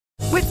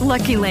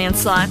Lucky Land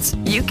Slots,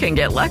 you can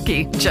get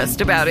lucky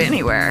just about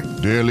anywhere.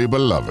 Dearly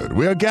beloved,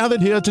 we are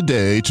gathered here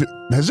today to...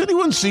 Has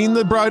anyone seen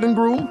the bride and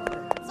groom?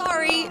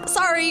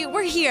 Sorry,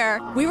 we're here.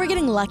 We were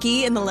getting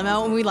lucky in the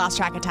limo and we lost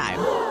track of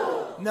time.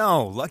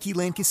 No, Lucky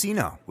Land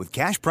Casino, with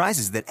cash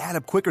prizes that add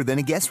up quicker than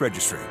a guest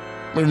registry.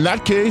 In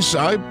that case,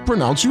 I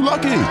pronounce you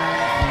lucky.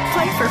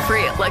 Play for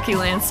free at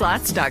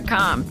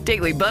LuckyLandSlots.com.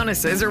 Daily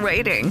bonuses are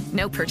waiting.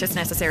 No purchase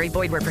necessary.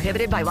 Void where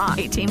prohibited by law.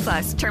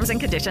 18+. Terms and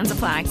conditions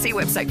apply. See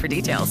website for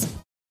details.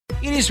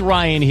 It is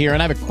Ryan here,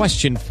 and I have a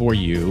question for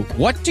you.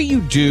 What do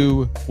you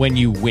do when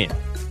you win?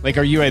 Like,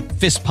 are you a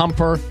fist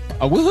pumper,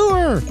 a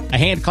woo-hooer, a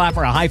hand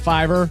clapper, a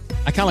high-fiver?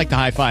 I kind of like the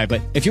high-five,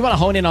 but if you want to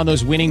hone in on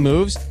those winning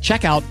moves,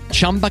 check out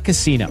Chumba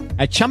Casino.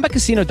 At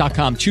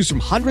ChumbaCasino.com, choose from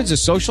hundreds of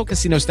social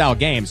casino-style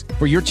games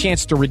for your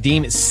chance to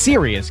redeem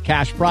serious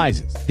cash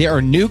prizes. There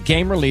are new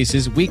game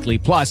releases weekly,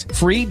 plus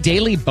free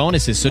daily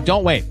bonuses, so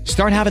don't wait.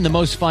 Start having the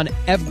most fun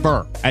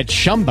ever at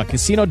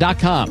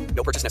ChumbaCasino.com.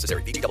 No purchase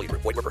necessary. VGW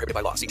Group. Void where prohibited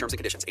by law. See terms and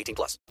conditions.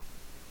 18+.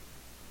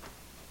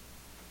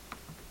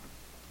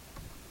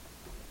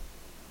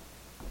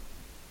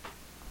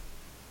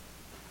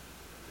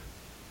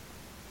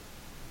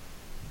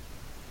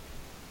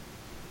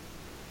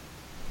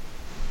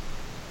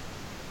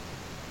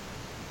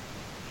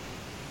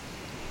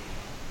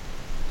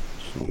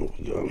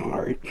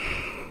 All right.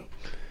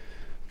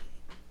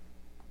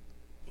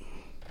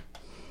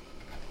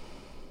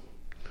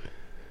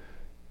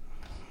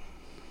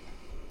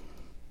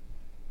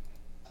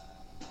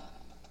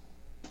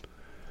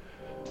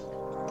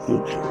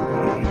 Okay,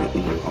 I'm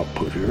getting my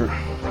output here.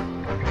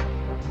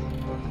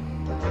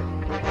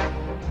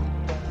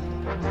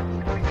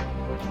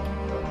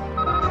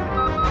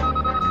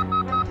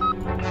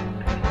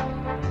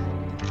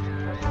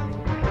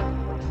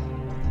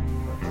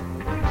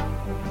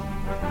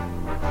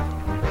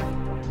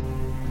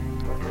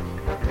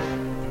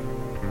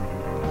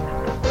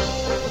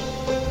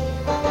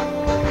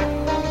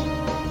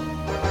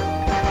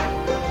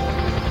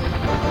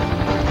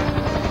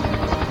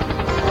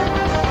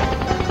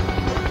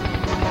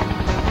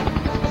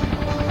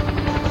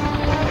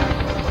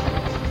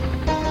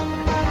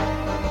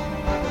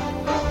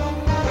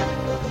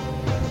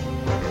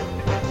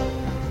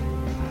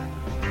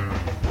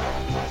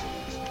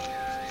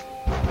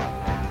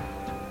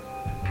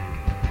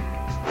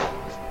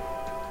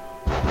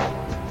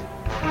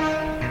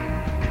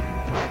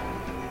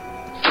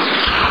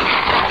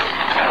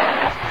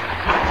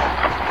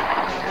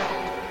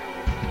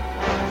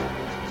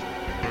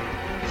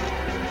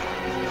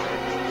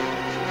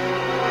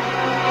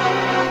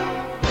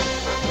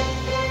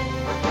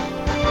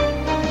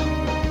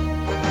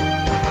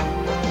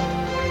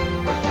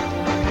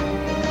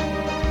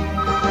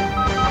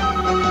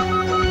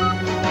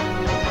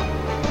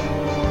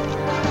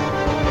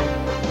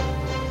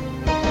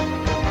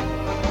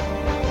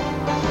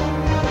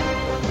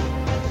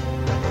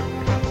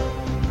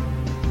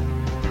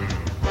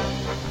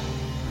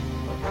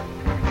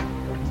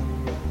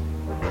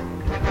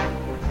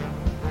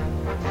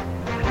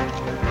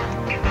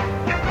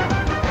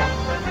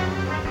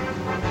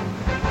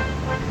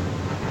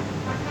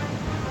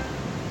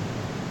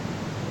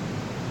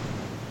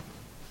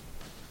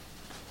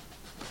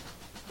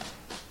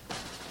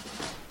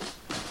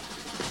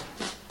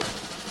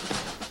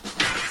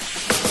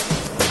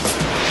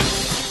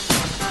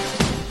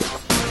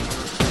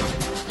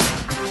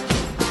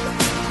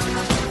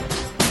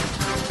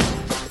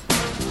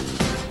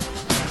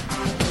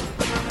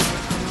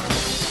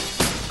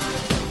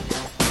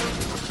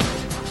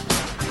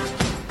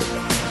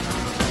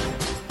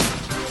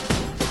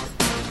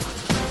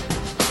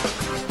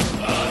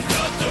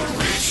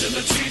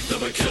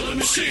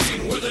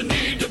 machine with a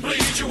need to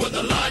bleed you when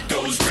the light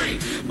goes green.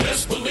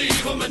 Best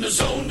believe I'm in the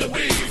zone to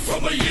be.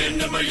 From a yin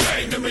to my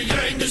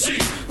yang to Z.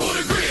 Put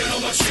a grin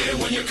on my chin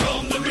when you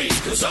come to me.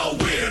 Cause I'll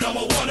win, I'm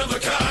a one of a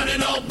kind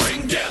and I'll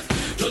bring death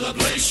to the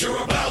place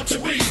you're about to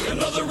be.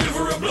 Another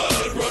river of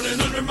blood running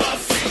under my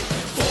feet.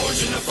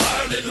 Forged in the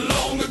fire lit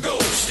long ago.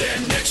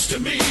 Stand next to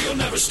me, you'll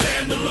never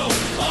stand alone.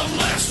 I'm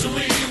last to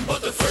leave,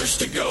 but the first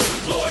to go.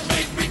 Lord,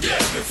 make me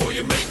dead before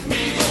you make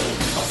me whole.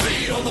 I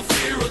feed on the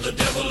fear of the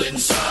devil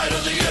inside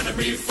of the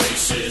enemy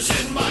faces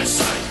in my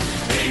sight.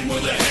 Aim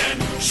with a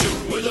hand,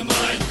 shoot with a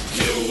mind,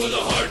 kill with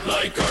a heart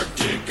like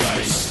Arctic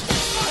ice.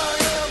 I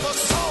am a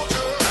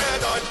soldier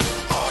and I'm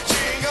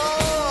marching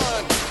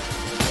on.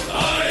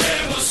 I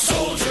am a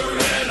soldier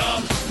and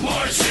I'm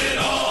marching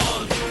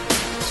on.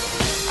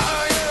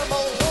 I am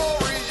a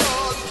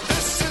warrior,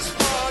 this is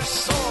my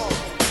song.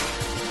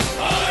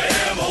 I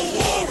am a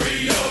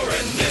warrior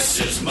and this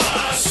is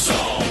my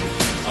song.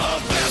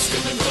 I'm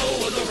basking the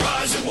glow of the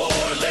rising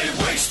war. Lay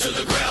waste to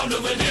the ground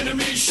of an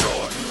enemy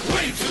shore.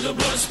 Wade through the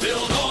blood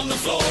spilled on the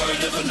floor.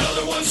 And if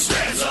another one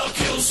stands, I'll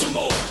kill some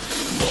more.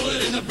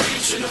 Bullet in the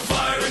breach and a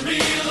fire in me.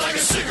 Like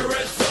a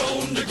cigarette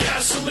thrown to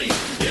gasoline.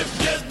 If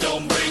death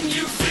don't bring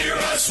you fear,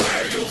 I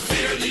swear you'll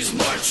fear these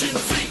marching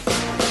feet.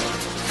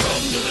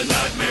 Come to the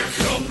nightmare,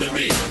 come to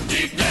me.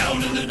 Deep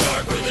down in the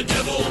dark where the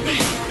devil be.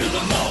 In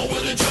the mall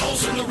where the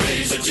jaws and the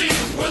razor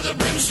teeth. Where the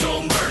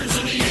brimstone burns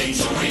and the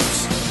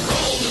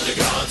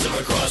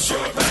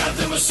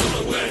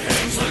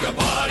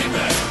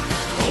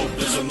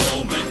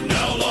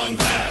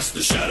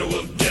shadow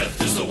of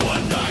death is the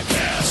one I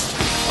cast.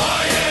 I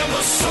am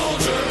a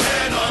soldier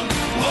and I'm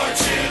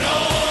marching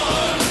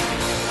on.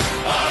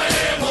 I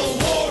am a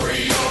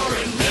warrior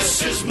and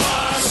this is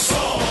my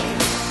song.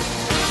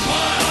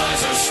 My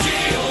eyes are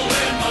steel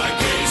and my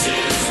gaze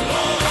is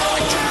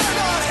long.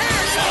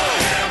 I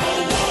am a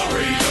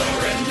warrior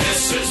and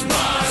this is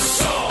my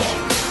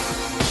song.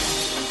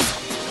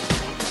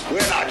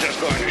 We're not just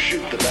going to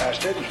shoot the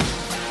bastard.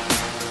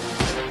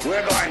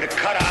 We're going to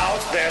cut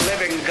out their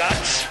living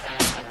guts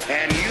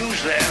and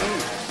use them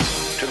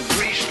to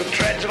grease the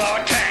treads of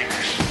our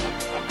tanks.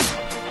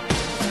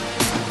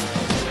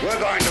 We're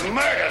going to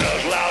murder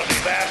those lousy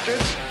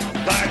bastards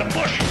by the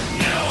bushel.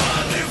 Now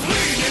I live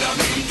lean and I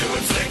mean to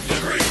inflict the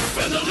grief,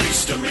 and the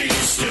least of me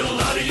is still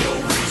out of your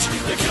reach.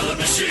 The killing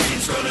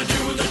machine's gonna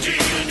do the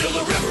deed until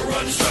the river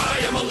runs dry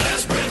and my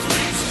last breath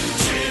leaves.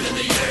 Chin in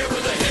the air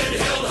with a head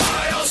held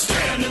high, I'll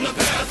stand in the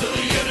path of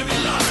the enemy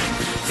line.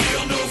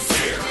 Feel no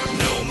fear,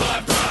 know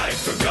my pride.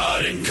 For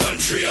God and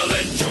country I'll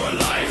enjoy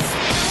life.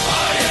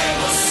 I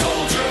am a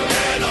soldier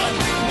and I'm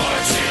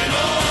marching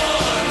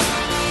on.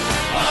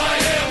 I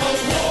am a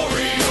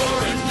warrior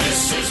and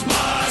this is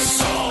my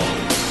song.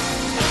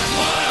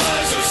 My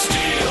eyes are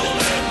steel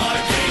and my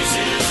gaze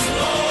is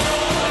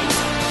long.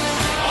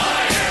 I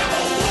am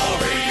a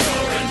warrior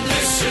and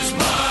this is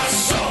my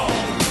song.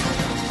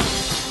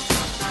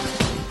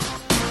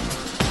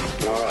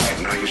 All right,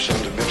 now you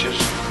sons of bitches.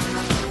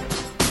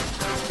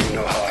 You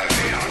know how I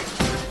feel.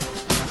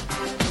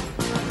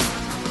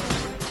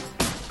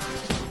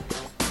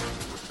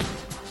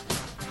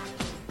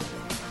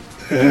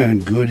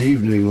 And good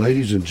evening,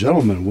 ladies and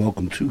gentlemen.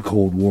 Welcome to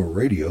Cold War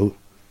Radio.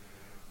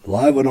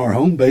 Live on our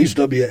home base,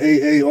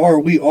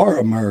 WAAR, we are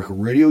America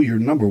Radio, your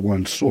number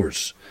one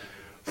source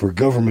for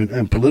government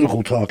and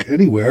political talk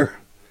anywhere.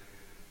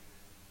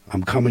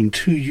 I'm coming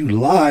to you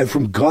live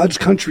from God's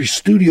Country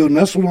Studio,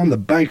 nestled on the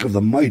bank of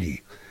the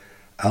mighty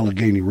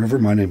Allegheny River.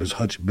 My name is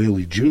Hutch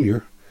Bailey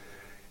Jr.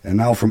 And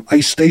now from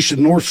Ice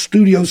Station North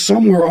Studio,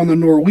 somewhere on the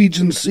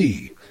Norwegian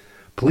Sea.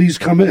 Please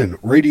come in,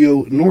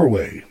 Radio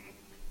Norway.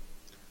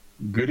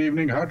 Good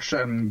evening, Hutch,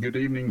 and good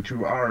evening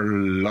to our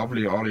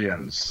lovely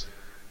audience.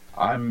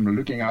 I'm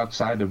looking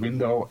outside the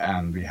window,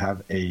 and we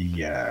have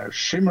a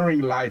shimmering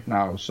light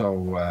now,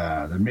 so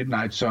the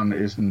midnight sun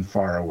isn't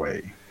far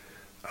away.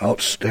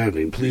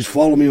 Outstanding. Please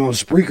follow me on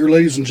Spreaker,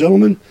 ladies and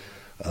gentlemen.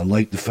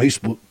 Like the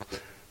Facebook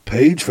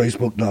page,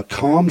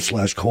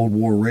 facebook.com/Cold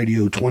War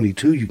Radio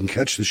 22. You can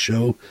catch the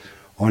show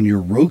on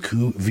your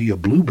Roku via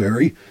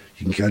Blueberry.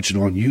 You can catch it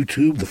on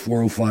YouTube,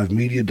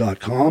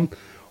 the405media.com,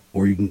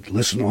 or you can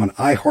listen on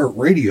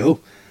iHeartRadio.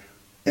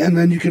 And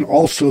then you can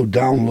also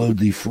download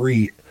the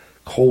free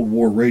Cold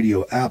War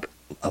Radio app,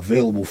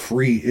 available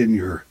free in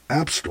your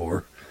app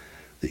store.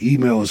 The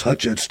email is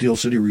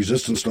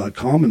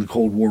hutch@steelcityresistance.com, and the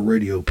Cold War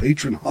Radio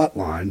patron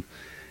hotline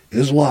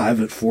is live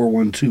at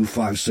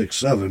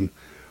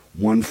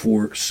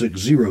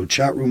 412-567-1460.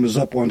 Chat room is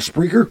up on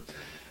Spreaker.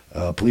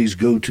 Please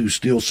go to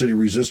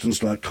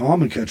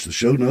steelcityresistance.com and catch the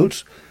show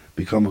notes.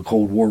 Become a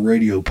Cold War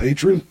Radio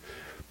patron.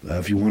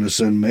 If you want to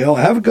send mail,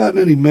 I haven't gotten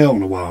any mail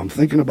in a while. I'm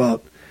thinking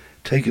about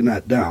taking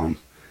that down.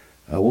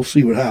 We'll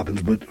see what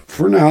happens. But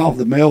for now,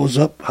 the mail is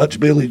up. Hutch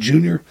Bailey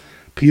Jr.,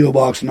 P.O.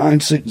 Box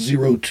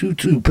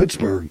 96022,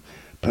 Pittsburgh,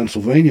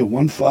 Pennsylvania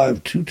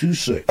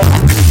 15226.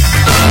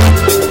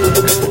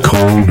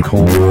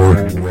 Cold War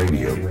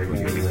Radio.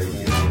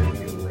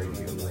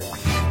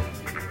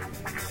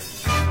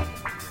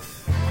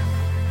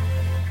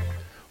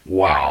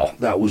 Wow,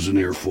 that was an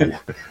earful.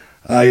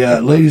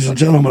 Ladies and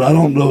gentlemen, I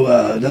don't know,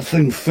 that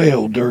thing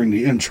failed during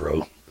the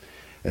intro,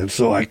 and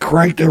so I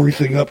cranked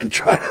everything up to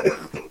try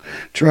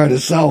to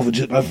salvage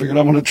it, and I figured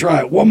I'm going to try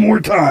it one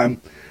more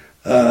time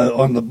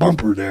on the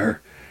bumper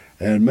there,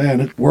 and man,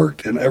 it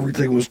worked, and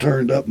everything was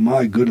turned up.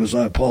 My goodness,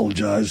 I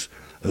apologize,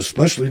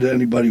 especially to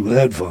anybody with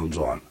headphones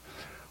on.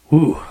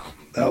 Whew,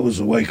 that was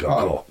a wake-up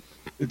call.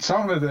 It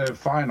sounded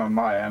fine on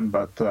my end,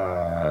 but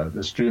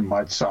the stream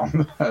might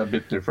sound a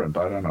bit different.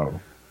 I don't know.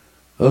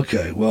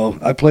 Okay, well,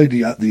 I played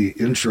the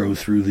intro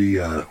through the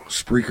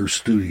Spreaker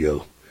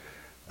studio,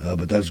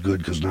 but that's good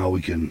because now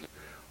we can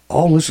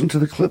all listen to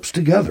the clips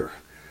together.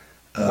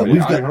 I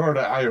heard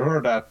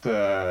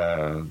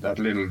that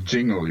little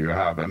jingle you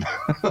have, and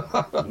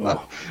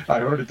I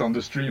heard it on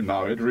the stream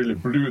now. It really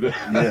blew the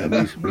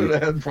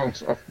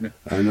headphones off me.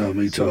 I know,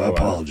 me too. So, I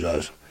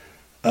apologize.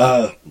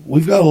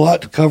 We've got a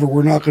lot to cover.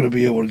 We're not going to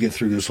be able to get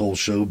through this whole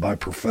show. My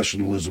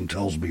professionalism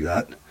tells me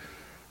that.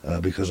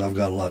 Because I've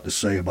got a lot to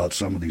say about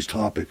some of these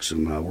topics,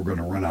 and we're going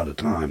to run out of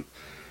time.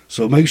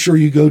 So make sure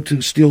you go to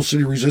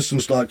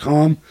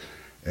steelcityresistance.com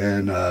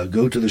and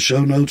go to the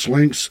show notes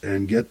links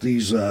and get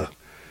these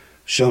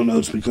show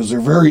notes because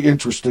they're very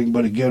interesting,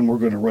 but again, we're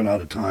going to run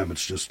out of time.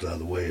 It's just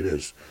the way it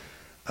is.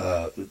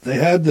 They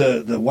had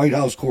the White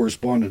House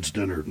Correspondents'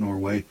 Dinner at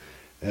Norway,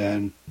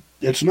 and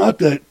it's not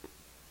that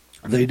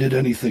they did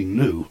anything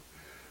new.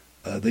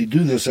 They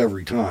do this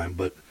every time,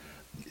 but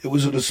it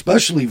was an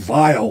especially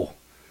vile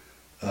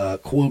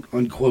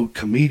quote-unquote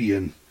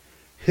comedian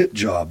hit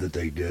job that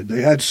they did.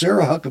 They had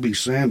Sarah Huckabee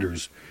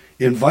Sanders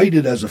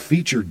invited as a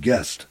featured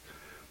guest.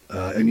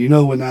 And you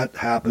know when that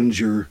happens,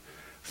 you're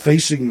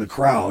facing the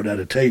crowd at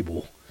a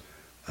table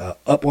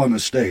up on the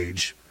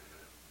stage,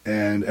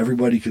 and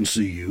everybody can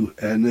see you.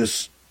 And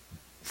this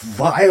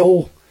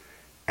vile,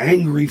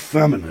 angry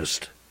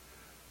feminist,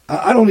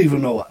 I don't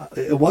even know,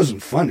 it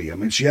wasn't funny. I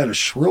mean, she had a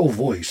shrill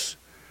voice,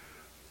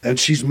 and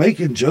she's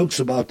making jokes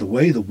about the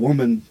way the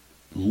woman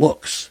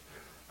looks,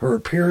 her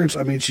appearance.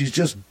 I mean, she's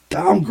just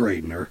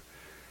downgrading her.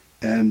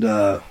 And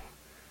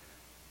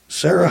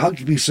Sarah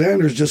Huckabee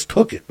Sanders just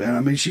took it, man. I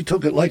mean, she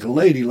took it like a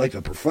lady, like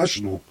a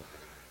professional.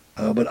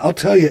 But I'll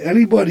tell you,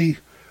 anybody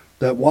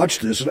that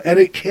watched this, and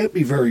it can't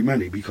be very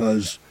many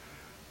because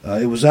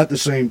it was at the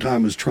same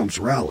time as Trump's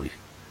rally.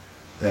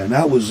 And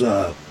that was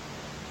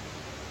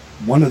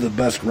one of the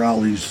best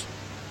rallies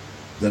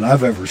that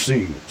I've ever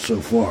seen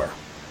so far.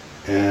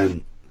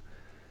 And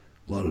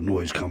a lot of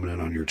noise coming in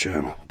on your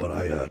channel, but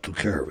I took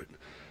care of it.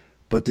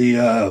 But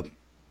the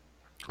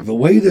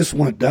way this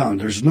went down,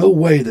 there's no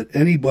way that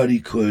anybody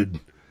could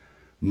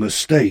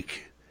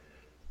mistake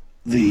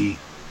the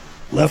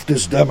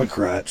leftist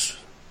Democrats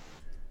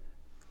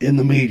in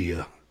the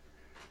media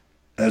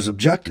as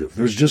objective.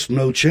 There's just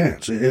no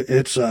chance.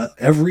 It's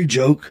every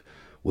joke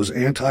was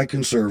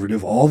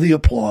anti-conservative. All the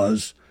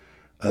applause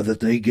that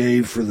they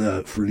gave for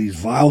these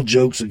vile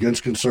jokes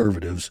against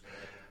conservatives.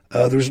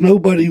 There's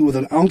nobody with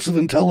an ounce of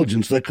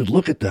intelligence that could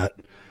look at that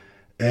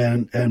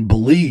and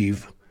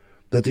believe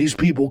that these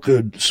people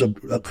could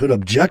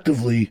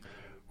objectively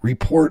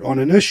report on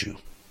an issue.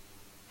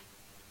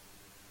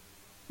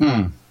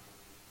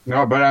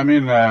 No, but I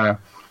mean, I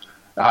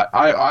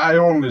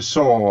only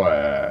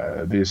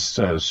saw this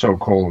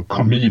so-called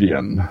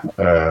comedian,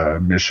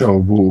 Michelle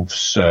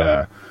Wolf's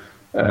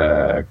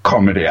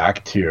comedy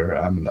act here,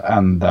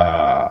 and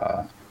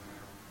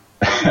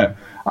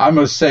I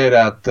must say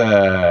that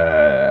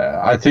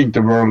I think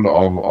the world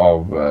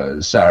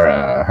of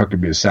Sarah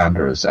Huckabee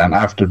Sanders, and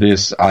after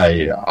this,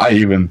 I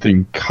even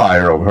think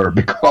higher of her,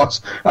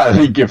 because I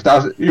think if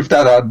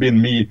that had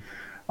been me,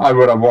 I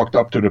would have walked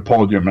up to the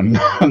podium and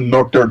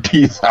knocked her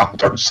teeth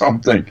out or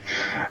something.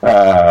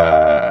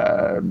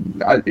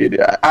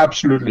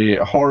 Absolutely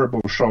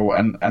horrible show,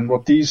 and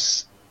what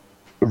these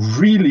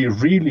really,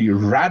 really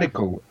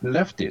radical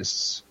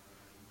leftists,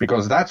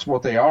 because that's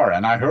what they are,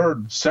 and I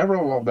heard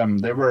several of them,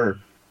 they were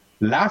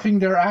laughing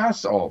their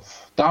ass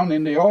off down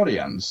in the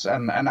audience,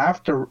 and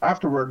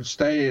afterwards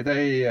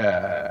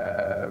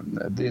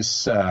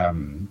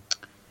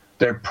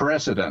their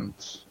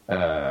president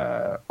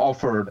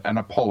offered an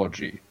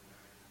apology.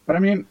 But I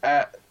mean,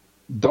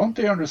 don't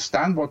they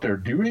understand what they're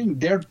doing?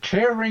 They're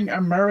tearing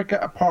America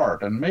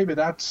apart, and maybe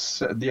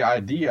that's the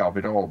idea of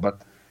it all,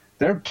 but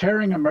they're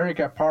tearing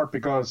America apart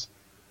because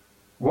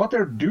what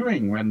they're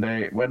doing when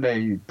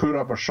they put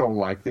up a show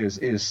like this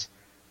is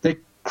they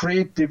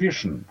create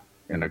division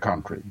in the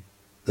country.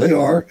 They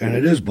are, and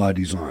it is by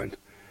design.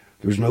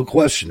 There's no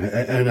question.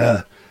 And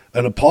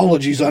an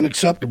apology is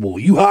unacceptable.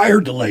 You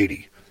hired the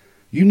lady.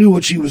 You knew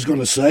what she was going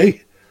to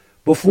say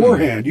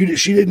beforehand.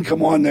 She didn't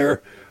come on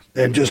there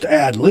and just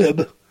ad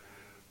lib.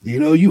 You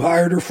know, you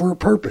hired her for a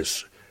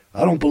purpose.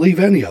 I don't believe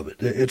any of it.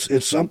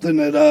 It's something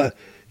that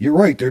you're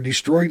right. They're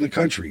destroying the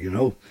country. You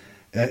know,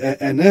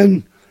 and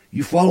then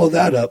you follow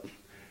that up.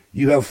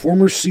 You have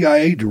former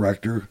CIA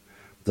director,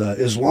 the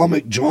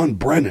Islamic John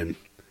Brennan,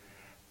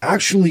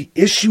 actually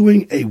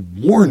issuing a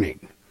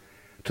warning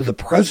to the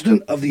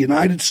President of the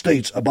United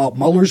States about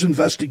Mueller's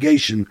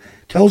investigation,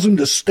 tells him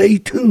to stay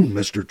tuned,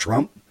 Mr.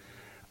 Trump.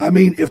 I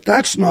mean, if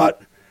that's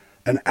not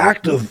an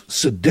act of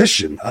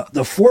sedition,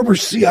 the former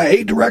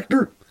CIA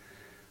director,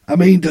 I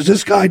mean, does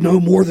this guy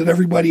know more than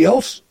everybody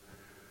else?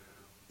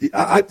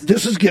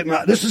 This is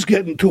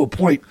getting to a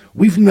point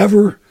we've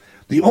never,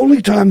 the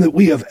only time that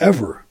we have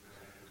ever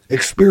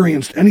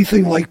experienced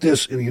anything like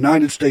this in the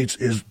United States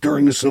is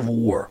during the Civil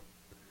War.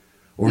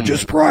 Or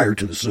just prior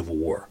to the Civil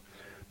War,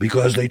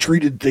 because they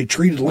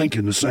treated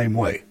Lincoln the same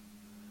way.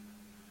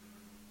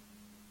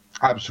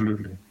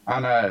 Absolutely,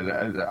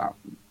 and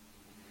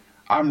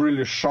I'm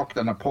really shocked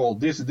and appalled.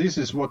 This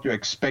is what you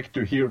expect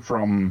to hear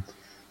from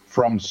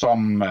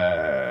some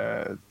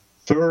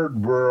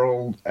third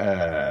world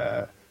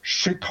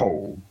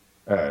shithole,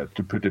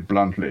 to put it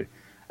bluntly,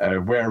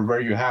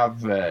 where you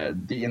have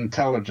the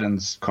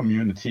intelligence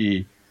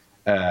community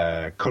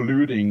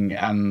colluding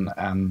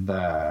and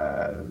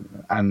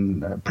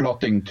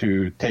plotting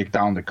to take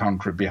down the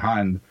country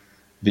behind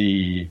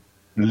the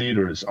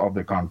leaders of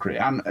the country,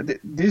 and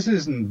this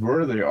isn't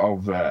worthy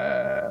of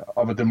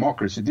a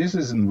democracy. This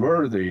isn't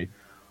worthy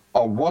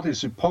of what is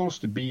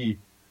supposed to be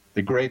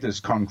the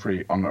greatest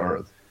country on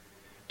earth.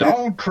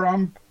 Donald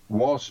Trump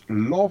was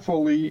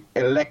lawfully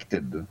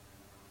elected.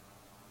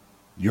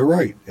 You're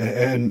right,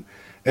 and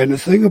the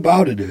thing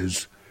about it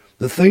is,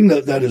 the thing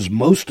that is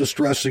most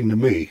distressing to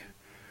me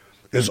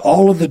is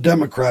all of the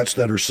Democrats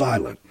that are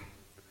silent,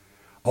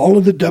 all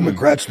of the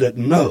Democrats that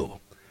know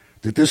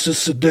that this is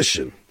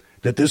sedition,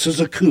 that this is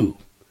a coup,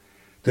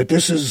 that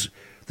this is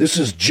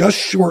just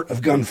short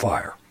of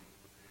gunfire,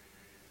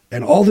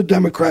 and all the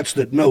Democrats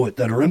that know it,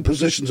 that are in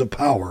positions of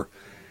power.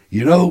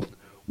 You know,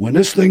 when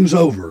this thing's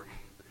over,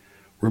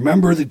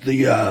 remember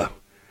the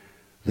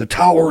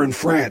tower in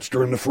France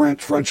during the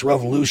French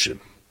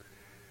Revolution.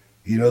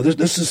 You know,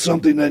 this is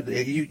something that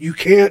you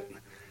can't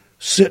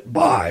sit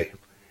by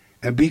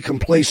and be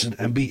complacent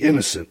and be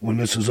innocent when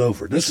this is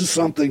over. This is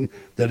something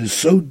that is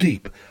so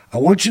deep. I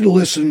want you to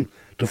listen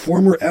to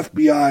former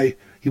FBI,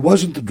 he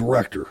wasn't the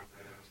director.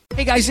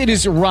 Hey guys, it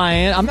is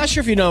Ryan. I'm not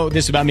sure if you know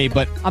this about me,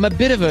 but I'm a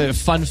bit of a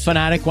fun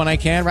fanatic when I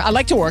can. I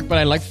like to work, but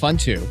I like fun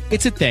too.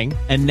 It's a thing.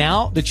 And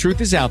now the truth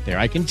is out there.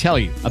 I can tell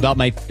you about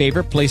my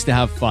favorite place to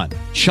have fun.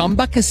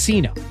 Chumba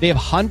Casino. They have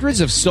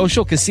hundreds of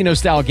social casino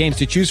style games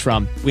to choose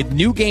from with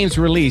new games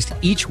released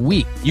each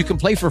week. You can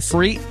play for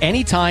free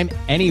anytime,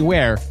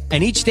 anywhere.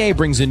 And each day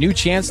brings a new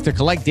chance to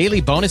collect daily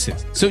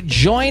bonuses. So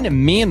join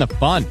me in the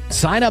fun.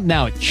 Sign up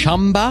now at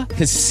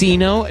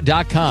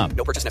ChumbaCasino.com.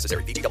 No purchase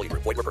necessary. VGW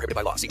Group. Void where prohibited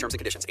by law. See terms and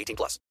conditions.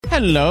 18+.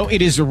 Hello,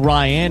 it is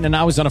Ryan, and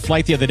I was on a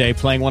flight the other day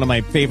playing one of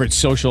my favorite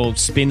social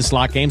spin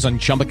slot games on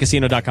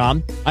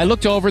ChumbaCasino.com. I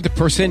looked over at the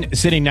person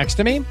sitting next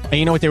to me, and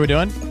you know what they were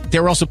doing? They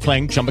were also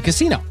playing Chumba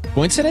Casino.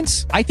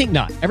 Coincidence? I think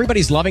not.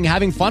 Everybody's loving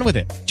having fun with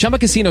it. Chumba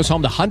Casino is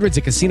home to hundreds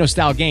of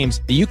casino-style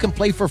games that you can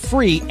play for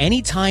free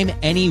anytime,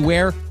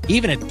 anywhere,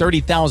 even at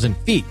 30,000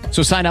 feet.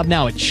 So sign up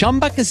now at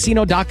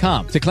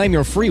ChumbaCasino.com to claim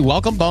your free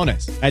welcome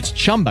bonus. That's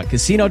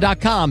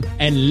ChumbaCasino.com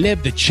and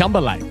live the Chumba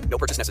life. No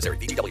purchase necessary.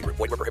 VGW Group.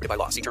 Void where prohibited by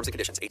law. See terms and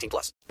conditions.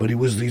 18+. But he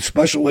was the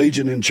special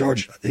agent in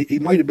charge. He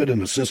might have been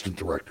an assistant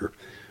director,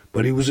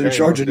 but he was in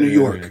charge of New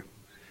York.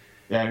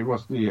 Yeah, he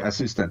was the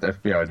assistant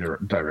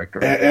FBI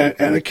director.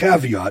 And a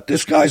caveat,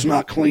 this guy's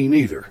not clean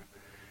either.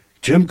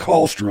 Jim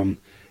Kallstrom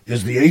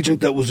is the agent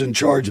that was in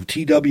charge of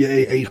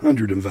TWA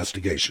 800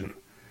 investigation.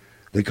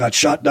 They got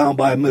shot down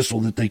by a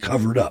missile that they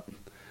covered up.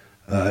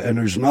 And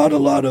there's not a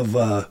lot of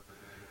love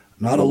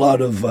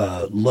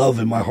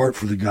in my heart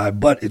for the guy,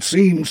 but it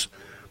seems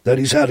that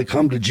he's had a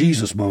come to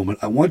Jesus moment.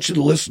 I want you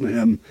to listen to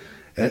him.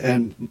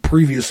 And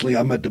previously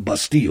I'm at the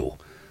Bastille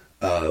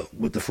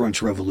with the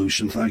French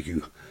Revolution. Thank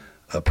you,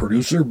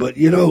 producer. But,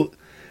 you know,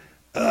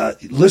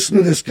 listen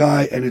to this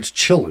guy, and it's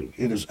chilling.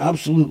 It is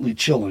absolutely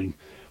chilling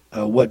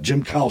what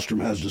Jim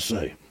Kallstrom has to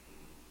say.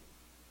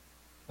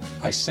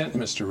 I sent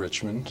Mr.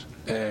 Richmond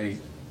a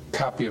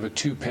copy of a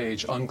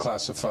 2-page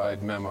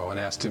unclassified memo and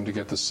asked him to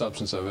get the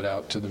substance of it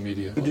out to the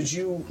media. Did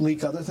you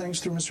leak other things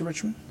through Mr.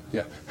 Richmond?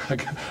 Yeah.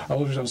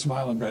 I'm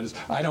smiling, Brandis.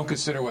 I don't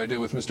consider what I did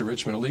with Mr.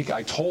 Richmond a leak.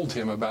 I told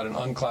him about an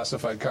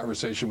unclassified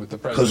conversation with the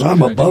president. Because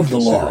I'm above the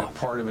law.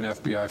 Part of an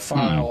FBI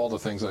file, all the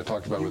things I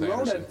talked about with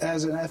Anderson. You wrote it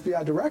as an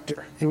FBI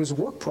director. It was a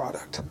work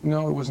product.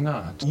 No, it was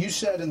not. You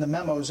said in the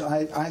memos,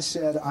 I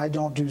said, I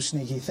don't do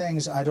sneaky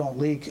things, I don't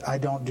leak, I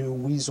don't do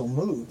weasel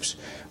moves.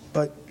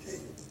 But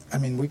I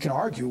mean, we can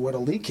argue what a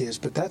leak is,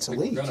 but that's a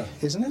leak,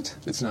 isn't it?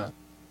 It's not.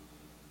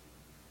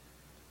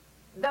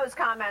 Those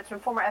comments from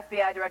former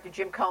FBI Director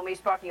Jim Comey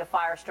sparking a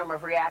firestorm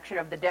of reaction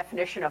of the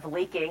definition of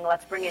leaking.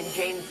 Let's bring in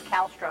James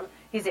Kallstrom.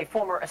 He's a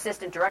former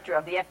assistant director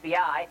of the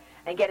FBI,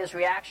 and get his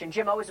reaction.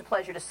 Jim, always a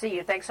pleasure to see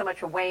you. Thanks so much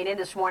for weighing in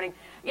this morning.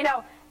 You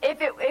know,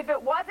 if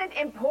it wasn't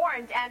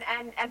important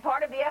and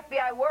part of the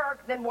FBI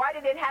work, then why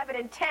did it have an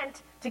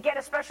intent to get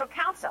a special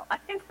counsel? I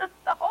mean,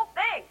 the whole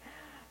thing.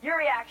 Your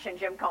reaction,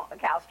 Jim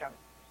Kallstrom.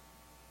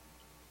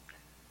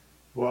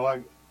 Well,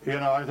 I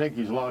think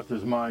he's lost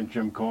his mind,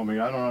 Jim Comey.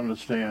 I don't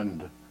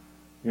understand,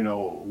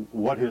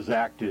 what his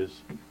act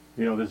is.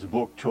 This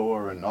book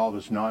tour and all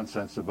this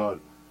nonsense about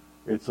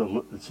it's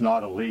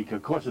not a leak.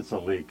 Of course it's a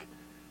leak.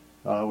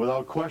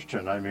 Without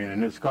question. I mean,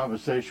 in this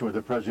conversation with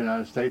the President of the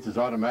United States is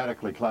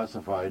automatically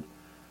classified.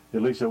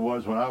 At least it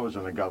was when I was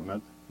in the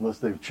government, unless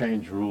they've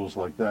changed rules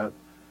like that.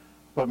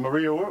 But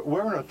Maria,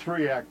 we're in a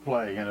 3-act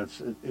play, and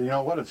it's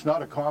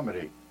not a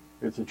comedy.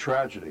 It's a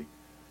tragedy.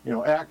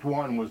 Act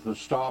 1 was to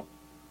stop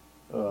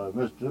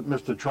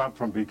Mr. Trump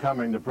from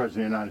becoming the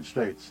President of the United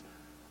States.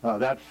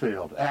 That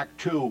failed. Act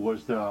 2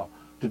 was to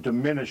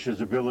diminish his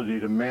ability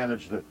to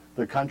manage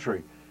the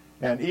country.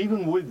 And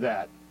even with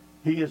that,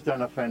 he has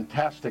done a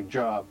fantastic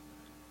job.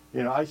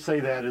 I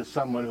say that as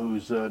someone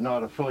who's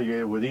not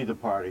affiliated with either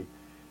party.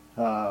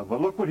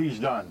 But look what he's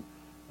done.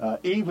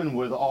 Even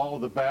with all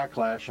the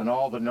backlash and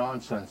all the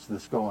nonsense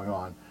that's going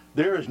on,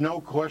 there is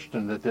no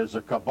question that there's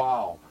a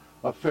cabal,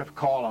 a fifth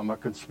column, a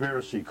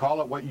conspiracy,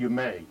 call it what you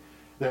may,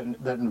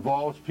 that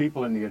involves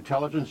people in the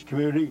intelligence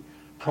community,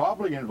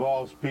 probably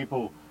involves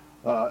people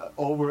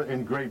over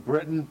in Great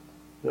Britain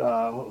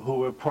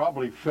who have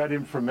probably fed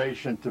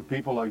information to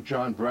people like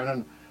John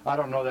Brennan. I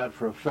don't know that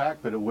for a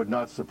fact, but it would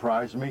not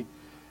surprise me.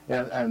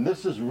 And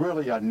this is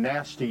really a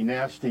nasty,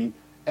 nasty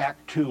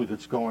Act 2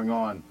 that's going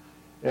on.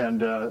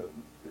 And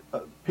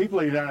people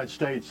in the United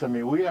States, I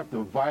mean, we have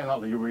to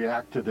violently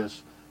react to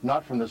this,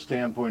 not from the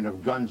standpoint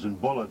of guns and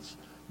bullets,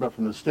 but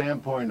from the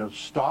standpoint of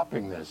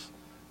stopping this.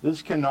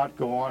 This cannot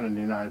go on in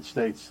the United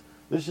States.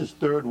 This is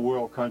third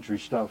world country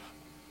stuff.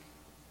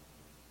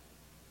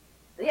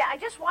 Yeah, I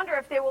just wonder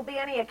if there will be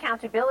any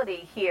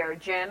accountability here,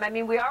 Jim. I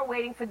mean, we are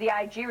waiting for the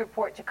IG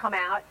report to come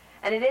out,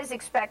 and it is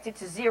expected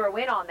to zero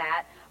in on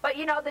that. But,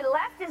 the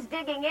left is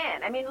digging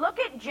in. I mean, look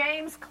at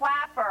James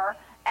Clapper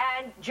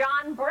and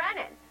John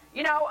Brennan.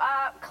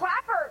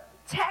 Clapper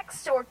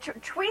texts or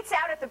tweets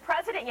out at the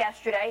president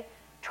yesterday,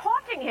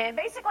 taunting him,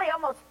 basically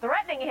almost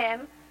threatening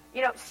him.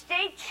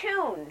 Stay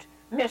tuned,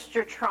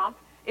 Mr. Trump,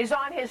 is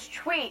on his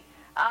tweet,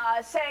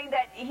 saying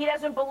that he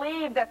doesn't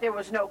believe that there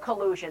was no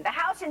collusion. The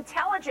House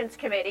Intelligence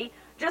Committee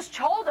just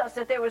told us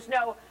that there was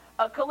no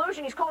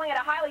collusion. He's calling it a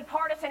highly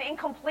partisan,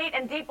 incomplete,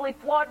 and deeply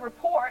flawed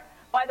report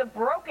by the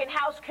broken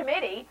House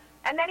committee.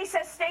 And then he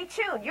says, stay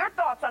tuned. Your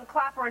thoughts on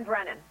Clapper and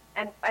Brennan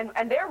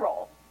and their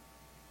role?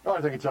 Oh,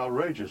 I think it's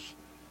outrageous.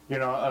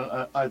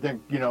 I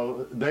think,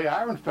 they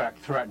are in fact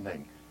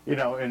threatening.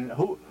 And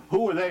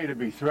who are they to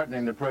be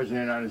threatening the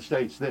President of the United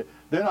States?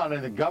 They're not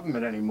in the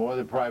government anymore.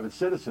 They're private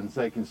citizens.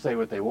 They can say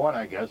what they want,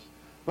 I guess.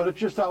 But it's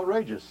just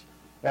outrageous.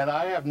 And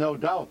I have no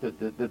doubt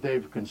that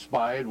they've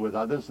conspired with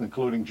others,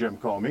 including Jim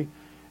Comey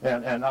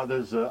and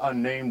others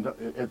unnamed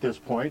at this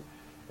point.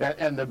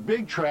 And the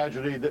big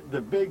tragedy,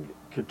 the big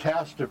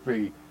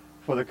catastrophe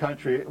for the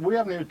country, we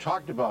haven't even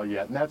talked about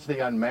yet, and that's the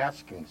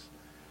unmaskings.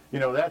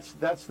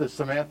 That's the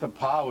Samantha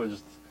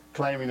Powers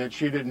claiming that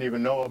she didn't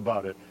even know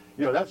about it.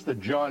 That's the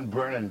John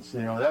Brennans.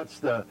 That's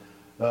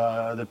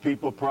the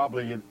people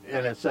probably in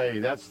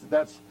NSA.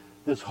 That's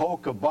this whole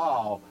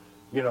cabal,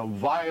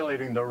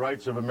 violating the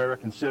rights of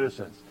American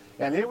citizens.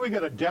 And here we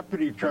got a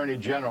Deputy Attorney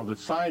General that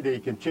signed a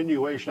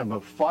continuation of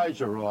a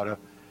FISA order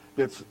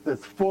that's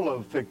full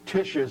of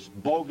fictitious,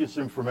 bogus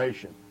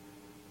information.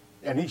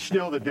 And he's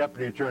still the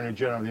Deputy Attorney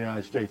General of the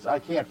United States. I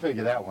can't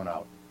figure that one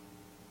out.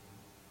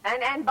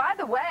 And by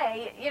the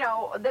way,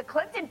 the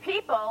Clinton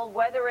people,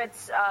 whether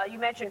it's, you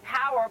mentioned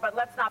Power, but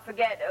let's not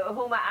forget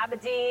Huma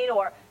Abedin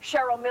or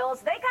Cheryl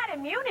Mills, they got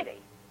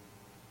immunity.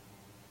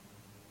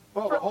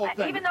 Well, the whole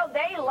thing. Even though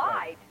they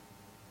lied.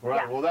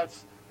 Right. Yeah. Well,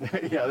 that's,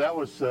 that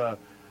was,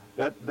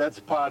 that's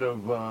part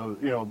of,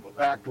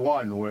 Act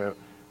One,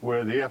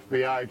 where the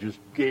FBI just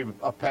gave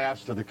a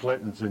pass to the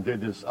Clintons and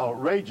did this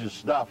outrageous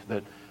stuff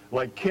that,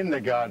 like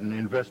kindergarten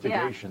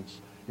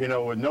investigations,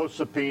 with no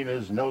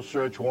subpoenas, no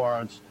search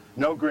warrants,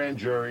 no grand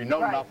jury,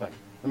 nothing.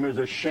 I mean, it was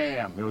a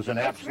sham. It was an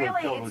absolute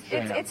total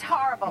sham. It's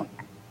horrible.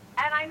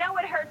 And I know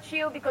it hurts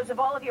you because of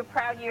all of your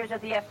proud years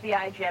at the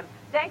FBI, Jim.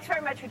 Thanks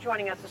very much for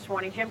joining us this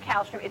morning. Jim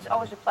Kallstrom, it's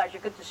always a pleasure.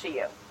 Good to see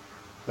you.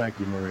 Thank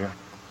you, Maria.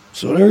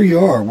 So there you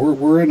are.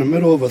 We're in the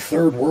middle of a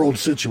third world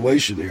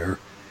situation here.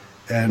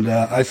 And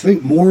I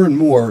think more and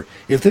more,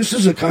 if this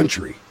is a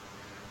country,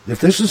 if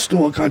this is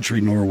still a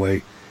country,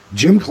 Norway,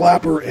 Jim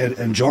Clapper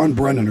and John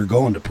Brennan are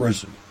going to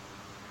prison.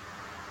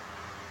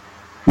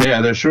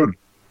 Yeah, they should.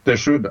 They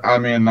should. I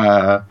mean,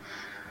 I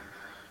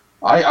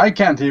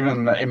can't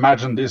even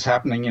imagine this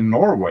happening in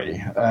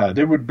Norway.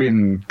 They would have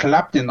been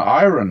clapped in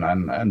iron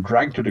and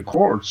dragged to the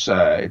courts.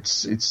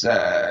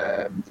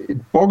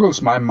 It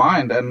boggles my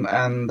mind,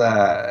 and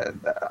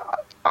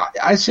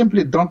I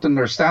simply don't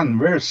understand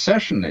where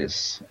Session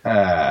is.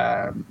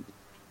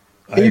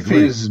 If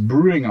he's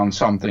brewing on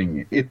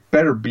something, it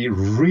better be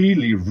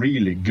really,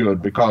 really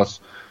good, because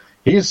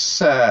he's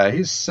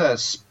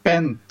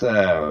spent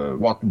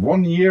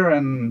 1 year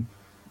and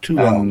too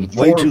long,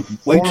 way too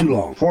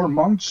long, 4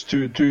 months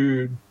to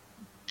do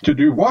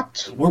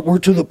what? We're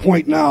to the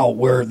point now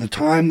where the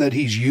time that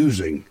he's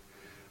using,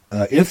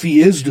 if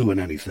he is doing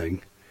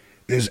anything,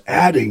 is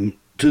adding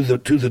to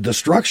the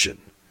destruction.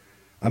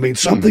 I mean,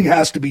 something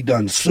has to be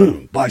done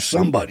soon by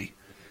somebody.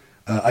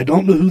 I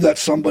don't know who that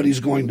somebody's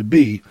going to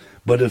be,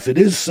 but if it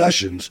is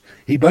Sessions,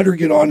 he better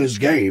get on his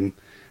game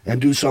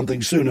and do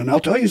something soon. And I'll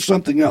tell you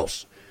something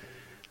else.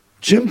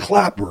 Jim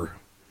Clapper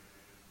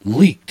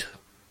leaked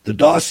the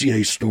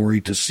dossier story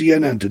to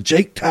CNN, to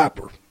Jake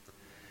Tapper.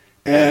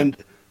 And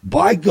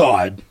by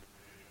God,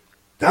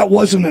 that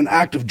wasn't an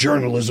act of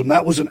journalism.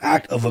 That was an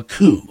act of a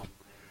coup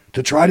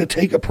to try to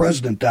take a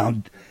president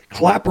down.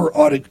 Tapper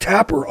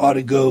ought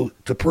to go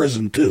to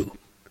prison too.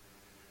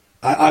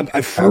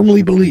 I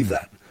firmly believe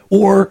that.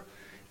 Or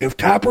if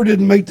Tapper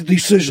didn't make the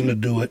decision to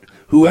do it,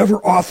 whoever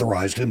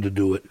authorized him to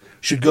do it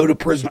should go to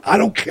prison. I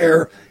don't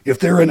care if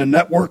they're in a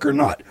network or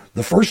not.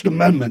 The First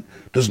Amendment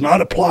does not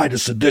apply to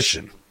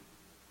sedition.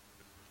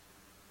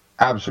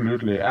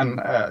 Absolutely. And,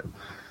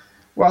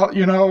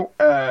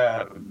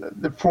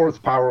 the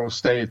fourth power of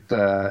state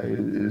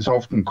is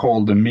often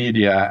called the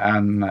media,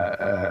 and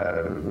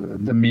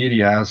the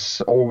media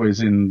has always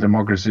in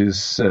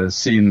democracies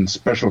seen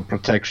special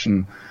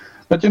protection.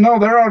 But,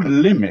 there are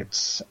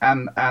limits.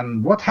 And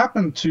what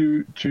happened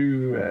to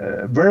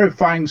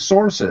verifying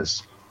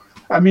sources?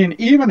 I mean,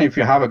 even if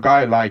you have a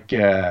guy like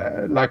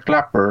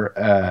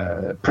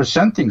Clapper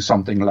presenting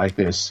something like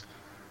this,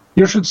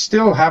 you should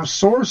still have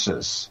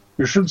sources.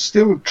 You should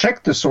still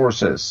check the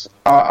sources.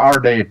 Are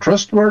they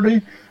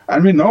trustworthy?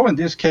 And we know in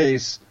this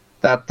case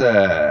that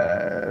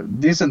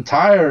this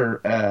entire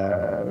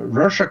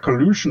Russia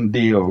collusion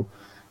deal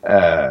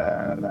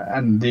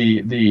and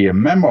the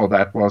memo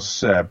that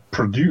was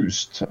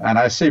produced, and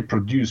I say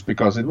produced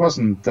because it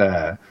wasn't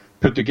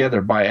put together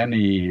by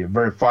any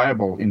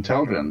verifiable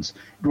intelligence.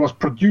 It was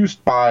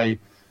produced by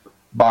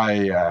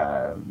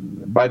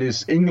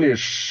this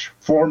English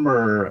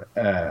former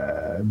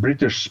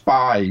British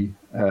spy,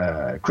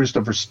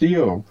 Christopher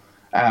Steele,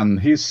 and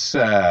his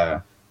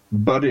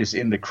buddies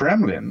in the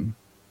Kremlin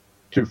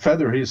to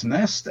feather his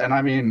nest. And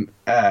I mean,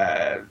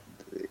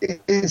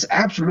 it's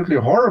absolutely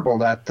horrible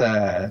that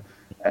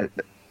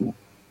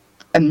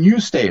a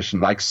news station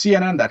like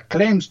CNN that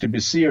claims to be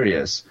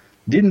serious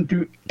didn't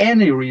do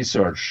any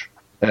research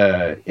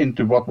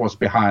into what was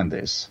behind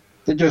this.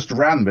 They just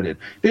ran with it.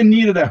 They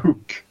needed a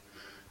hook.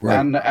 Right.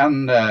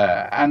 And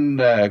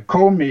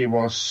Comey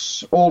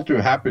was all too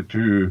happy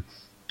to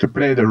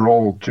play the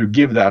role to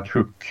give that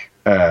hook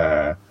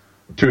to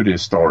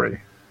this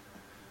story.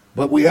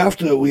 But we have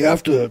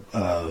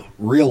to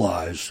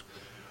realize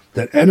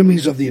that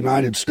enemies of the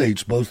United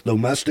States, both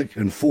domestic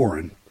and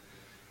foreign,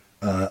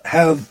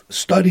 have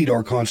studied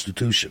our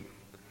Constitution.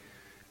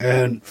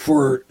 And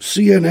for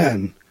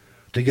CNN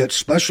to get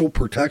special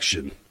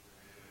protection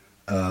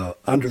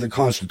under the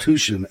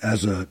Constitution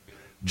as a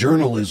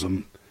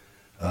journalism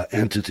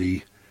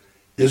entity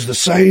is the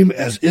same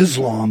as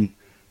Islam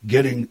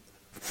getting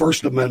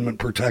First Amendment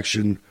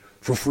protection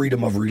for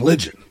freedom of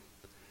religion.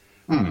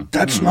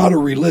 That's not a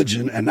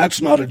religion, and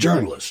that's not a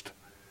journalist.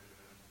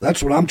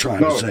 That's what I'm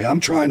trying to say. I'm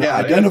trying to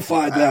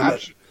identify them.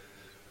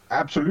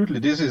 Absolutely.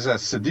 This is a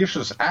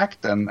seditious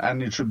act,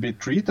 and it should be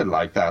treated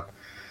like that.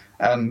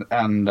 And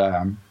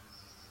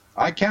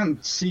I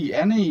can't see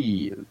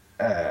any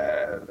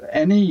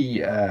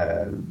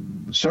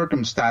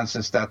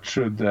circumstances that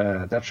should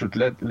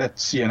let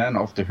CNN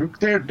off the hook.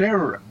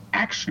 They're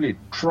actually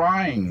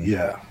trying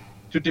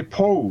to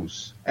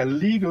depose a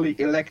legally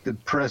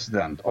elected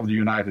president of the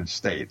United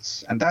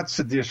States, and that's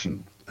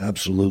sedition.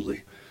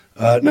 Absolutely.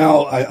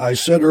 Now, I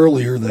said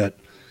earlier that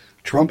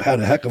Trump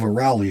had a heck of a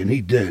rally, and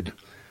he did.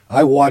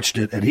 I watched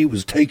it, and he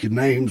was taking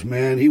names,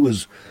 man. He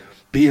was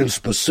being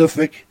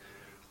specific.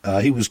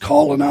 He was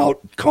calling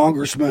out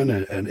congressmen,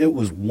 and it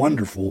was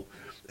wonderful.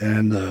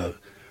 And the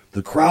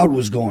crowd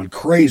was going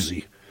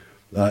crazy.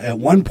 At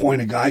one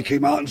point, a guy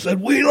came out and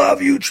said, "We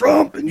love you,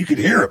 Trump," and you could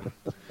hear him.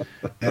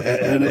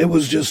 And it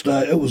was just,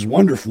 it was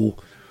wonderful.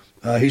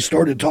 He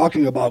started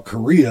talking about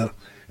Korea,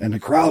 and the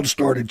crowd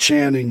started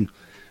chanting,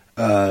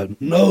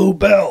 "No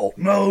bell,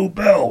 no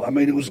bell." I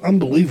mean, it was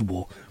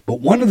unbelievable.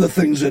 But one of the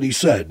things that he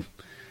said,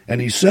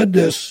 and he said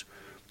this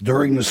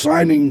during the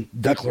signing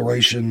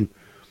declaration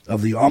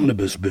of the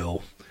omnibus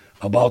bill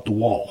about the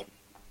wall.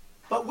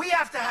 But we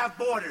have to have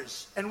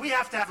borders, and we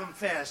have to have them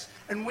fast.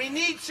 And we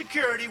need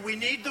security. We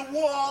need the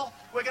wall.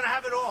 We're going to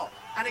have it all.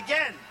 And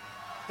again,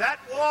 that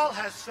wall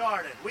has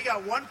started. We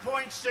got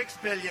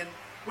 $1.6 billion.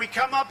 We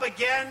come up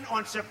again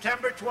on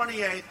September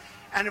 28th.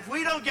 And if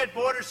we don't get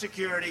border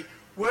security,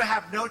 we'll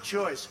have no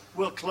choice.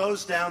 We'll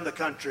close down the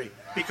country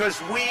because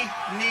we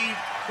need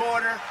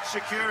border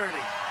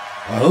security.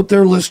 I hope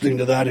they're listening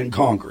to that in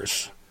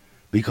Congress,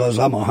 because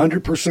I'm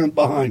 100%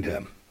 behind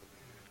him.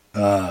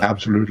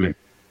 Absolutely.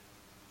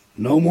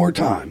 No more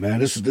time, man.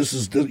 This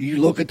is you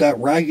look at that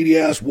raggedy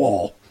ass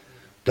wall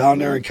down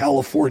there in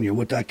California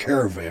with that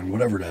caravan,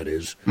 whatever that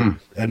is,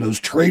 and those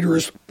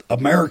traitorous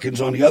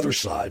Americans on the other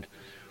side.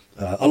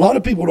 A lot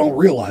of people don't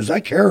realize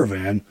that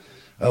caravan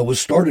was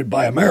started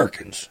by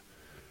Americans.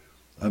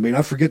 I mean,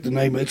 I forget the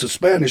name. It's a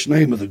Spanish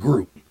name of the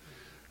group,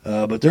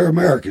 but they're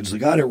Americans. The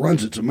guy that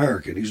runs it's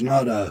American. He's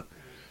not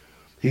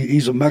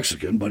he's a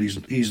Mexican, but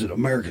he's an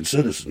American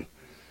citizen.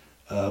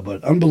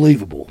 But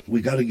unbelievable.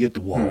 We got to get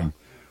the wall.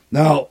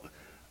 Now,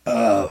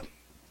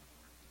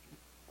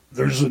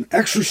 there's an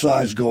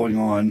exercise going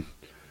on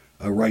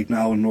right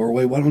now in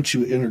Norway. Why don't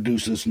you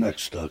introduce this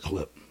next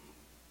clip?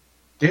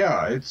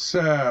 Yeah, it's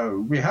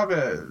we have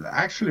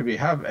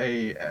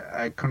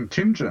a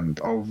contingent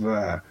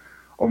of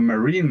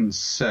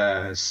Marines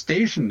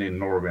stationed in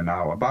Norway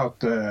now.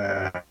 About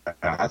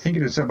I think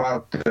it is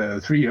about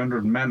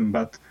 300 men,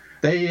 but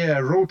they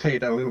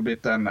rotate a little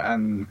bit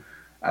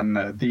and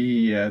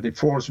the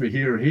force we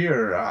hear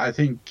here, I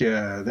think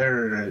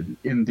they're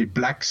in the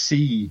Black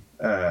Sea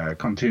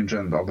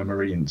contingent of the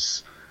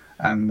Marines,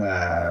 and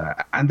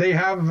they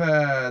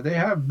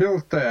have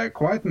built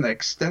quite an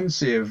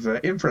extensive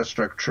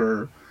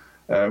infrastructure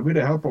with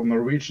the help of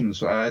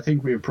Norwegians. I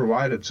think we've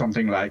provided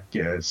something like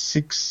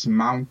 6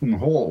 mountain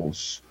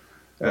halls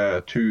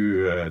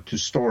to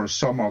store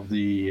some of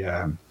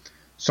the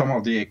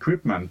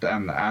equipment,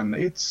 and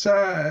it's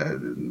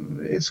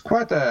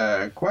quite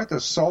a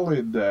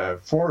solid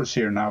force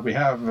here now. We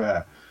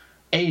have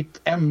 8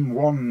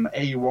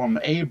 M1A1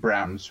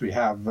 Abrams. We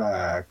have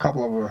a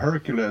couple of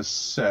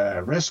Hercules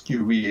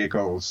rescue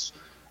vehicles,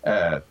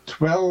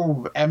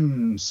 12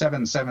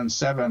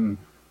 M777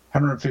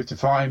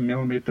 155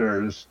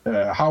 millimeters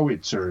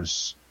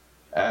howitzers,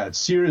 a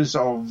series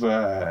of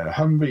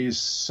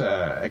Humvees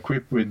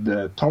equipped with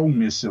tow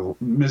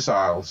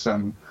missiles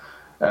and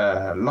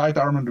light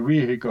armored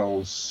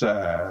vehicles,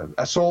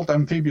 assault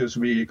amphibious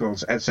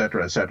vehicles,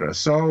 etc., etc.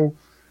 So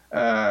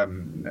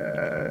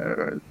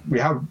we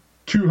have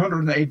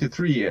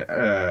 283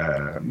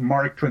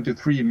 Mark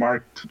 23,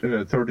 Mark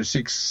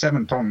 36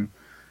 7-ton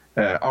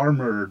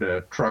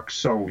armored trucks.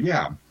 So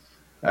yeah,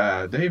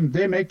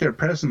 they make their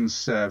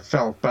presence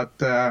felt. But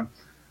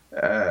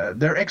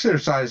their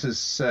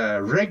exercises,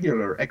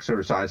 regular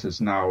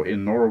exercises now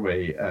in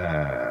Norway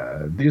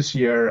this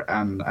year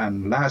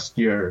and last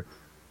year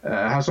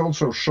has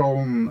also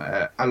shown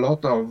a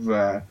lot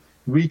of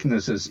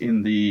weaknesses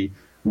in the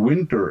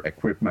winter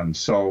equipment.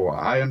 So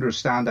I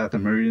understand that the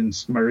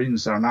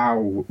Marines are now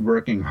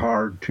working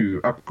hard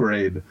to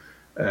upgrade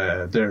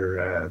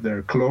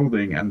their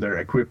clothing and their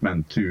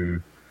equipment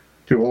to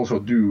also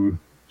do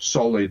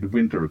solid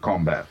winter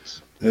combat.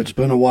 It's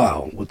been a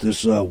while with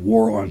this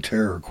war on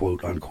terror,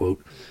 quote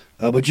unquote.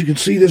 But you can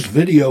see this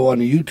video on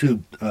the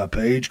YouTube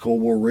page,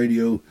 Cold War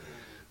Radio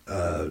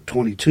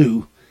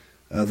 22.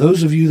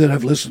 Those of you that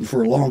have listened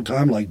for a long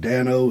time, like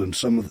Dano and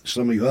some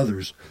of you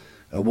others,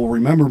 will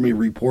remember me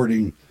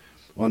reporting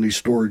on these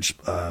storage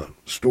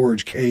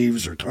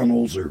caves or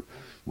tunnels or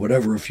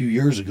whatever a few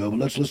years ago. But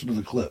let's listen to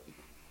the clip.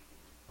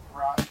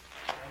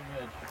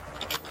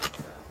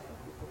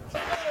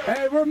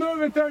 Hey, we're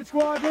moving, third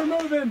squad, we're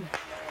moving!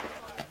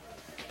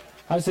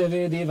 Her ser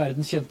vi de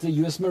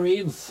verdenskjente US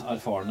Marines,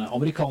 erfarne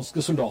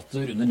amerikanske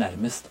soldater under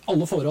nærmest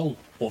alle forhold,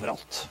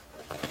 overalt.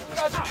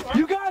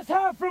 You guys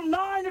have from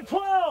 9 to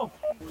 12!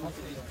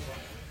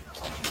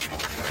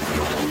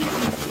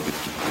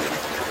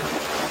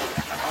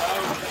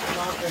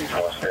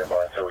 Stand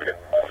by so we can.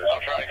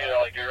 I'm trying to get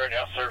out of gear right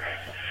now, sir.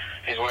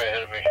 He's way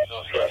ahead of me. So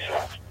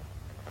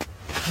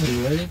Are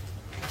you ready?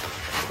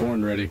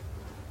 Born ready.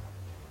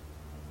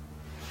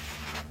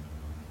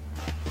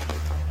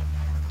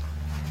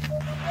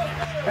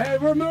 Hey,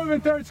 we're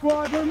moving, third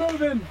squad, we're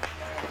moving!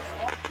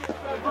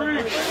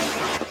 You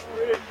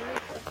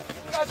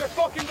guys are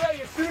fucking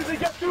ready. As soon as we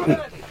get through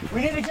that,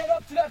 we need to get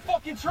up to that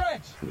fucking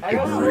trench.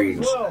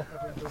 Marines.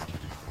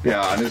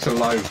 Yeah, and it's a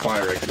live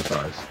fire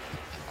exercise.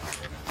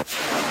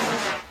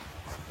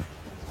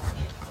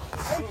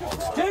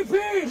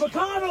 JP,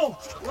 McConnell,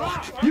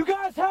 you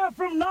guys have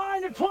from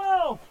 9 to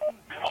 12.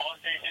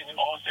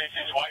 all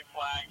stations, white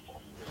flag.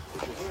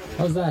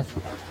 How's that?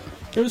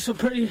 It was a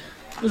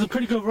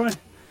pretty good run.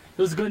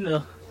 It was good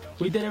though.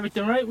 We did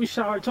everything right. We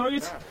shot our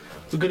targets.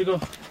 We're good to go.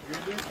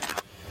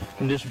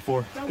 Condition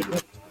 4.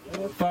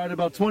 Fired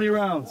about 20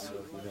 rounds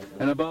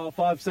in about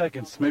 5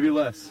 seconds, maybe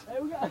less.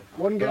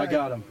 One guy. But I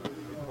got him.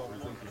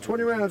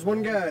 20 rounds,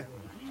 one guy.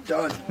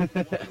 Done.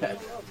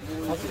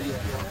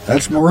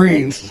 That's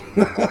Marines.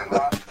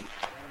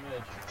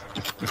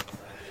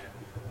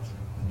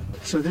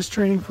 So this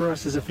training for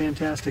us is a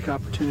fantastic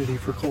opportunity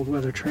for cold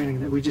weather training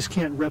that we just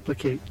can't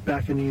replicate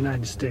back in the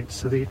United States.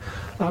 So the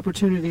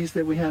opportunities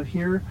that we have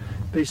here,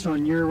 based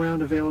on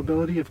year-round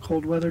availability of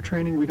cold weather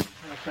training, we don't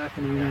have back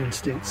in the United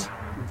States.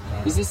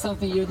 Is this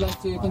something you'd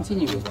like to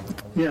continue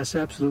with? Yes,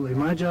 absolutely.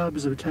 My job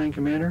as a battalion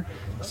commander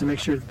is to make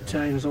sure the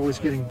battalion is always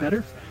getting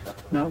better,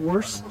 not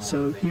worse.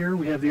 So here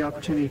we have the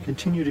opportunity to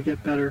continue to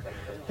get better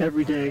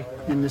every day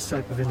in this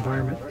type of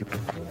environment.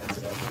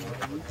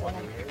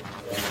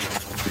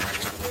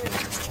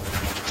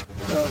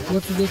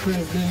 What's the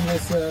difference doing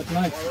this at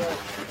night?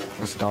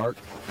 It's dark.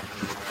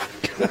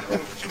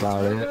 That's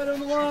about it. Is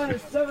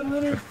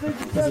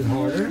it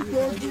harder?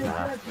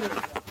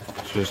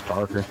 It's just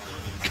darker.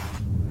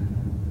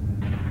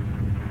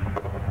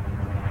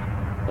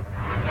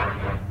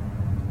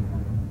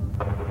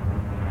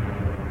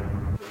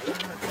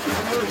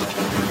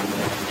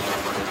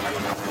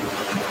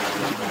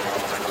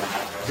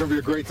 It's going to be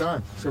a great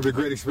time. It's going to be a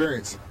great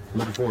experience.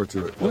 Looking forward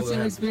to it. What's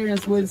your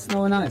experience with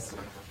snow and ice?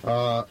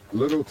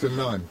 Little to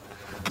none.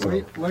 So,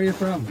 Where are you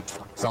from?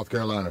 South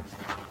Carolina.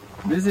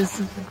 This is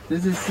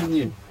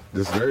new.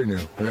 This is very new.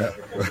 Yeah.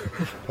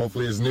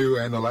 Hopefully it's new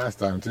and the last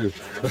time too.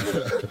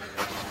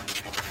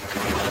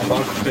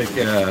 About to take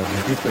a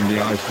dip in the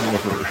ice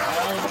water.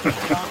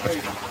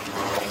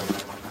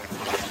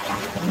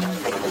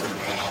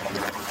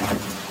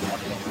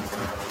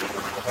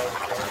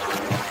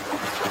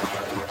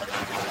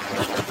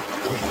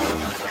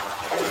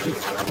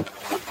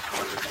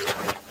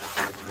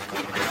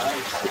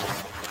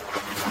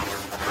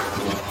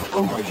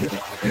 Oh my God.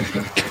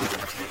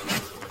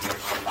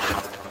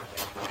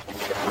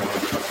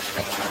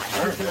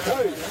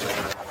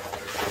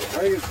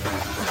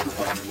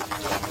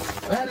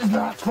 That is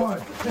not fun.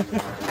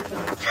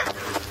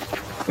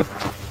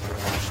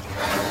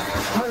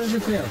 How does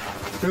it feel?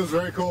 Feels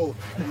very cold.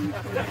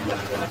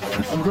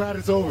 I'm glad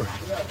it's over.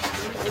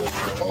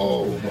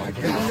 Oh my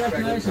God.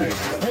 Congratulations.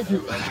 Thank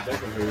you.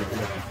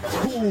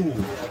 Cool.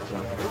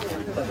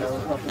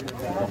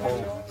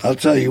 I'll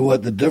tell you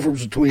what, the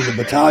difference between the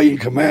battalion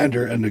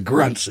commander and the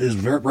grunts is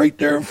right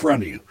there in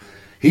front of you.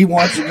 He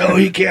wants to go.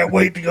 He can't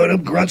wait to go.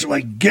 Them grunts are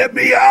like, get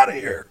me out of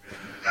here.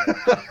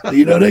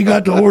 You know, they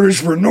got the orders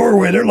for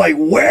Norway. They're like,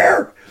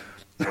 where?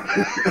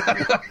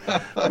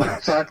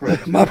 Exactly.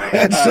 My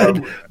man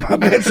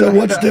said,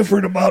 what's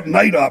different about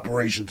night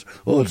operations?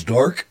 Oh, it's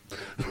dark.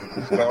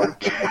 It's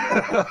dark.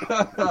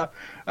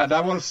 And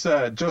that was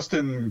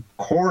Justin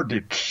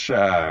Kordich,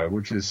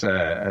 which is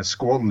a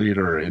squad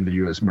leader in the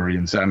U.S.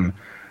 Marines. And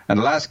the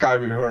last guy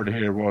we heard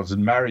here was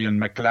Marion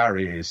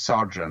McLary,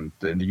 sergeant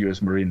in the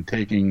U.S. Marine,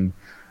 taking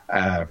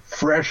a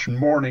fresh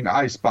morning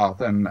ice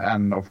bath.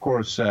 And of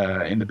course,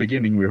 in the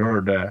beginning, we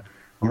heard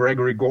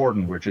Gregory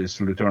Gordon, which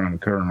is Lieutenant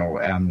Colonel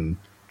and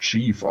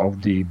Chief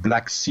of the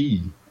Black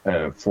Sea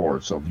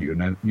Force of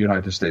the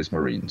United States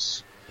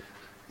Marines.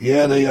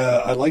 Yeah,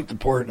 I like the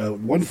part.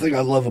 One thing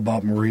I love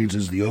about Marines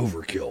is the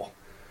overkill.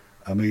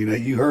 I mean,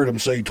 you heard him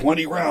say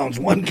 20 rounds,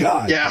 one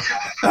guy. Yeah.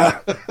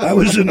 I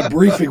was in a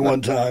briefing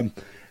one time,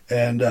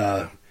 and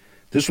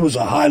this was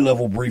a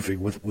high-level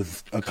briefing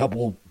with a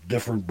couple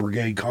different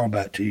brigade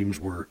combat teams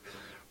were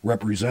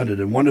represented,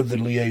 and one of the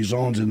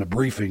liaisons in the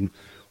briefing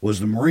was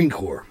the Marine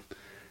Corps,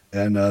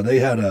 and they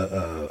had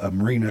a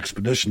Marine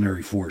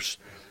Expeditionary Force,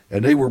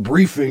 and they were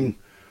briefing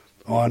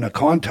on a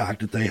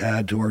contact that they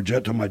had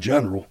to my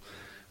general,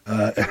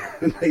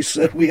 and they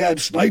said we had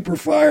sniper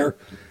fire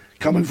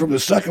coming from the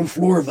second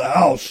floor of the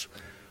house,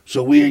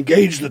 so we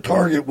engaged the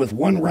target with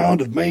one round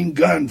of main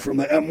gun from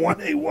the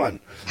M1A1.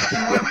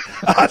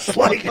 I was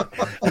like,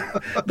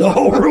 the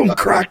whole room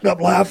cracked up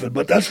laughing,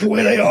 but that's the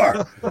way they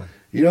are.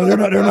 You know,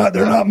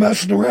 they're not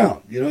messing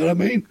around. You know what I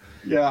mean?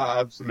 Yeah,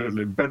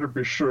 absolutely. Better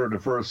be sure the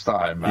first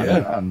time.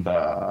 And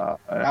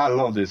I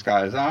love these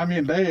guys. I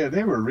mean,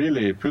 they were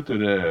really put to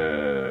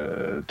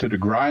the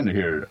grind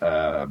here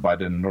by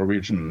the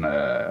Norwegian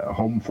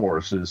home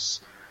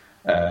forces.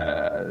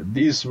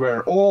 These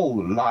were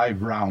all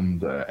live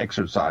round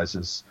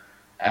exercises,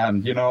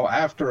 and you know,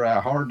 after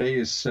a hard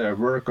day's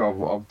work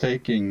of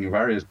taking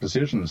various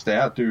positions, they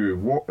had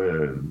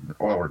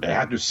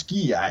to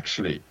ski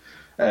actually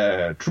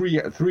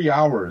 3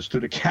 hours to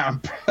the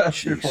camp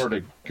before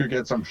they could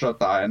get some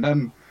shut-eye. And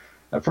then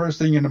first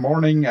thing in the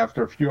morning,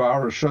 after a few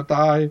hours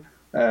shut-eye,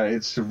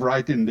 it's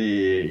right in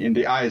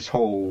the ice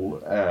hole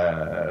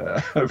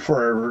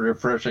for a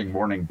refreshing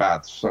morning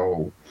bath.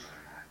 So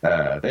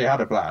they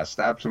had a blast,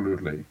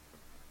 absolutely.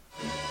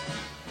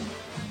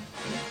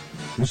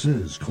 This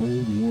is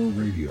Cold War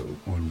Radio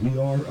on We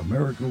Are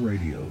America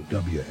Radio,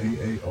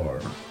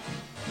 WAAR.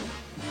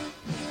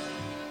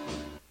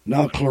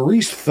 Now,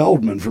 Clarice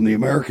Feldman from the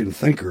American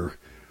Thinker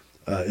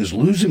is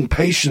losing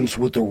patience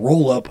with the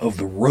roll-up of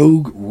the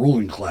rogue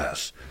ruling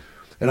class.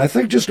 And I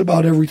think just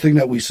about everything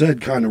that we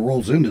said kind of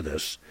rolls into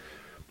this.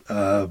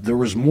 There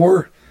was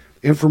more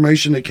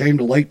information that came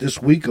to light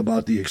this week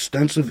about the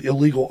extensive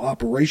illegal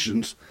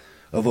operations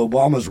of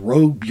Obama's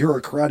rogue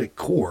bureaucratic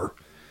corps,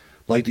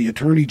 like the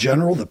Attorney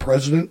General, the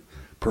President,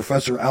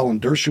 Professor Alan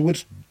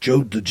Dershowitz,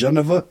 Joe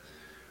DeGeneva,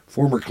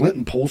 former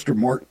Clinton pollster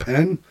Mark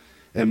Penn,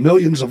 and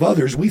millions of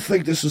others. We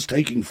think this is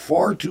taking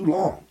far too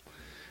long,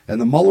 and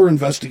the Mueller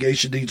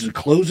investigation needs to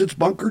close its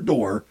bunker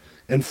door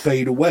and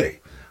fade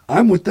away.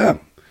 I'm with them.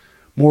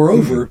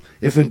 Moreover,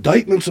 if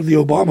indictments of the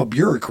Obama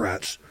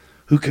bureaucrats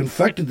who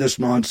confected this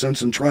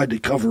nonsense and tried to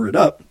cover it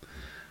up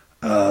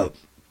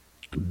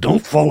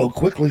don't follow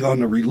quickly on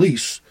the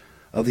release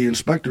of the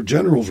Inspector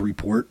General's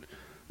report,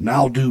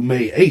 now due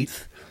May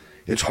 8th,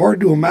 it's hard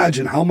to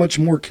imagine how much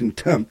more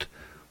contempt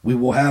we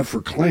will have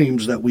for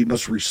claims that we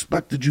must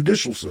respect the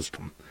judicial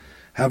system,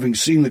 having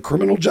seen the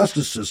criminal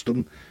justice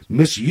system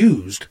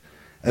misused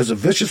as a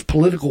vicious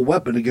political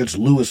weapon against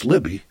Lewis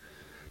Libby,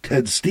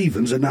 Ted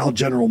Stevens, and now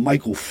General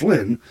Michael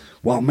Flynn,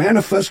 while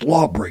manifest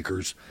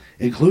lawbreakers,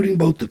 including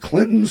both the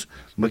Clintons,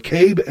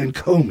 McCabe, and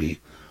Comey,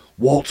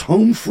 waltz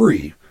home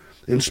free,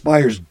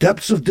 inspires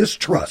depths of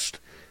distrust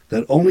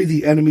that only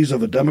the enemies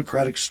of a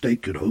democratic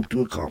state could hope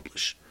to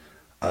accomplish.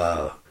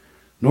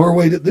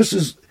 Norway, that this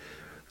is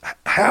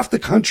half the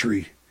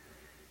country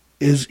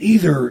is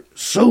either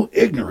so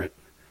ignorant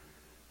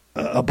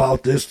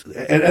about this,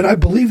 and I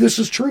believe this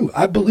is true.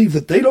 I believe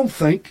that they don't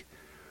think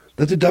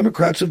that the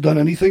Democrats have done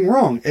anything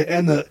wrong.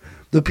 And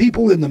the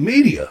people in the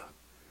media,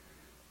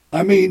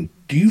 I mean,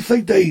 do you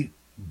think they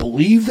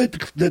believe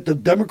that the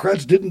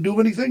Democrats didn't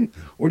do anything,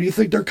 or do you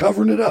think they're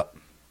covering it up?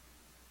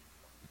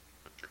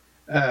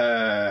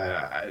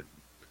 I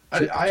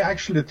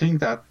actually think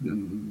that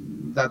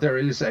there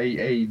is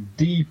a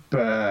deep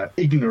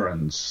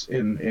ignorance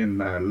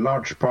in a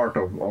large part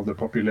of the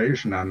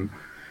population, and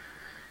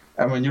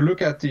when you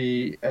look at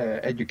the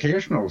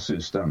educational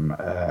system,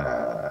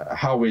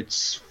 how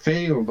it's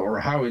failed or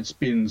how it's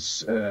been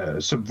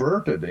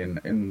subverted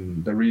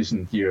in the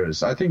recent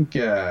years, I think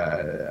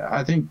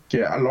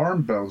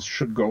alarm bells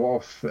should go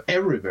off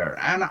everywhere.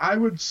 And I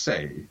would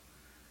say,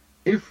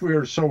 if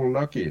we're so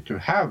lucky to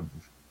have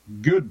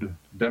good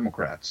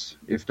Democrats,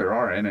 if there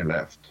are any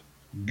left,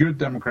 good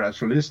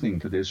Democrats listening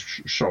to this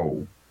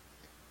show,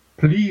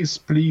 please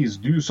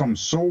do some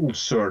soul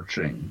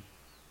searching.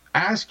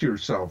 Ask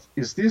yourself,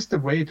 is this the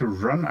way to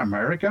run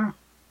America?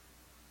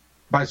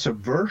 By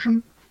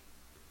subversion?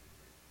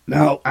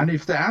 Now, and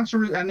if the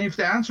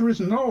answer is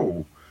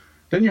no,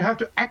 then you have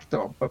to act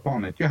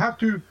upon it. You have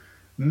to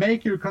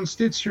make your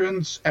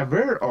constituents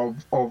aware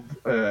of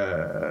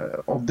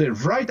the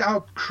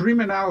right-out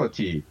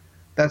criminality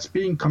that's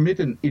being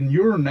committed in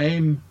your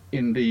name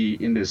in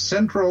the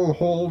central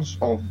halls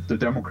of the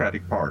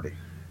Democratic Party.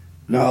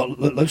 Now,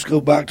 let's go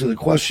back to the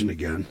question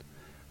again,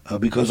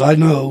 because I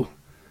know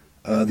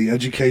the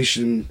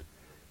education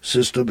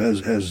system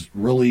has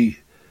really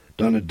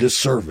done a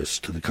disservice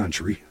to the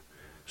country,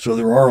 so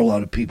there are a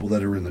lot of people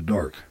that are in the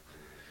dark.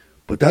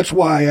 But that's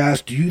why I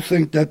asked, do you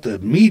think that the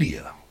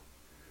media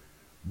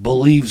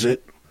believes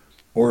it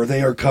or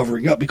they are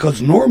covering up.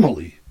 Because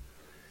normally,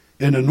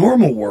 in a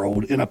normal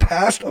world, in a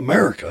past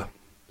America,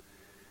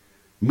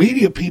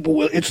 media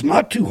people, it's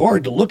not too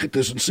hard to look at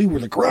this and see where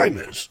the crime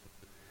is.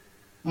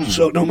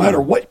 So no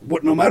matter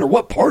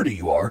what party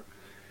you are,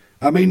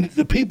 I mean,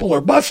 the people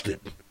are busted.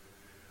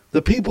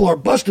 The people are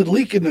busted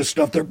leaking this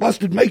stuff. They're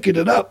busted making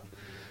it up.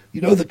 You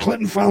know, the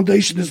Clinton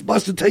Foundation is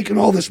busted taking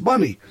all this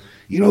money.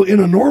 You know, in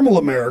a normal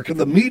America,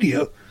 the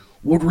media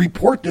would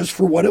report this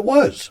for what it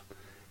was,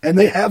 and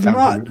they have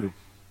not.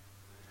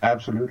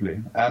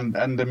 Absolutely,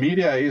 and the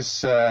media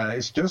is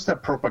just a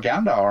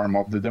propaganda arm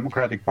of the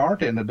Democratic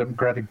Party, and the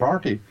Democratic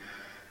Party,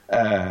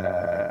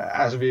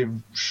 as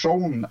we've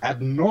shown ad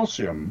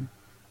nauseum,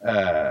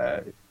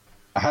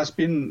 has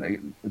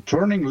been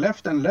turning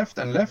left and left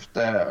and left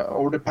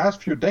over the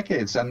past few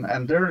decades,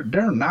 and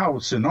they're now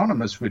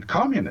synonymous with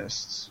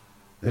communists.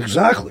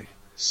 Exactly.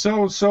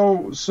 So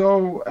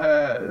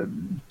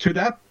to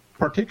that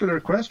particular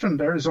question,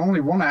 there is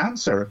only one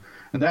answer,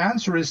 and the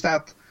answer is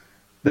that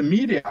the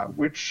media,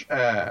 which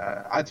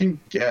I think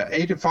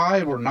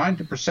 85 or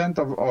 90%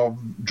 of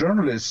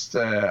journalists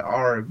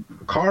are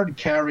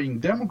card-carrying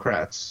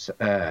Democrats,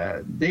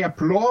 they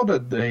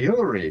applauded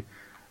Hillary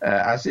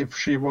as if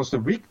she was the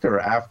victor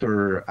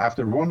after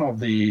one of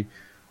the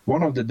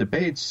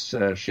debates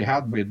she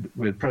had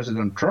with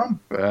President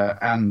Trump,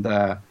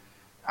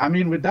 I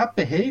mean, with that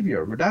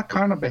behavior, with that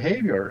kind of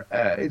behavior,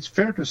 it's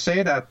fair to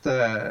say that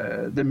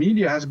the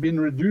media has been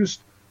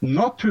reduced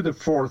not to the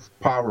fourth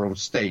power of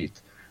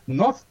state,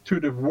 not to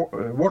the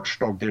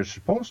watchdog they're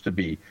supposed to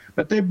be,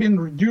 but they've been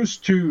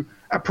reduced to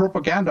a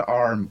propaganda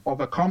arm of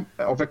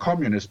a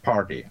communist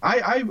party.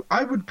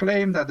 I would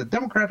claim that the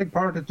Democratic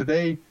Party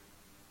today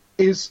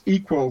is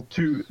equal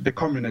to the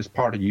Communist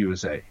Party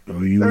USA.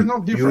 There's no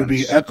difference. You would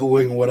be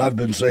echoing what I've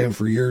been saying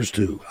for years,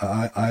 too.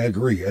 I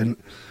agree. And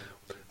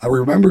I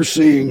remember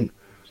seeing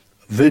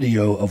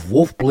video of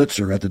Wolf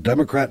Blitzer at the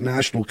Democrat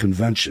National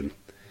Convention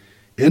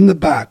in the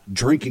back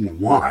drinking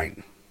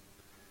wine,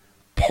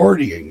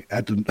 partying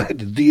at the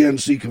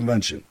DNC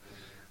convention.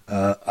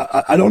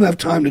 I don't have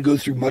time to go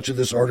through much of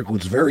this article.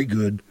 It's very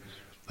good.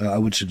 I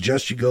would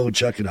suggest you go and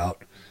check it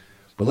out.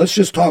 But let's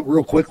just talk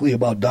real quickly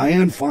about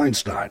Dianne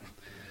Feinstein,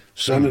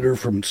 senator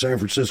from San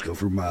Francisco,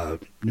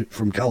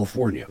 from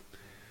California.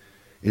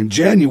 In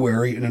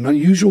January, in an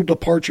unusual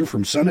departure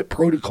from Senate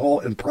protocol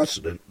and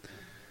precedent,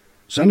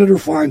 Senator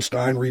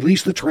Feinstein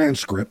released the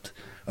transcript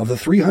of the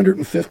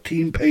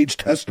 315-page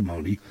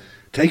testimony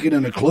taken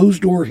in a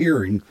closed-door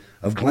hearing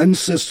of Glenn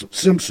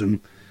Simpson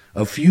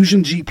of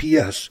Fusion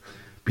GPS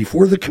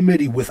before the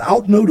committee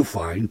without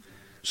notifying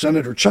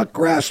Senator Chuck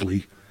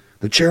Grassley,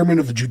 the chairman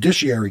of the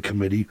Judiciary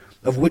Committee,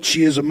 of which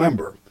she is a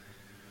member.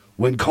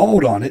 When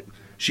called on it,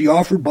 she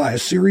offered by a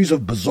series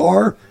of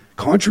bizarre,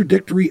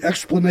 contradictory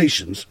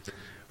explanations.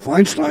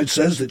 Feinstein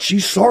says that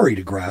she's sorry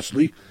to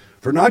Grassley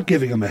for not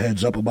giving him a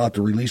heads up about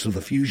the release of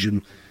the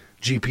Fusion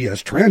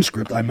GPS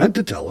transcript. I meant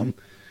to tell him,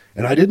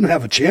 and I didn't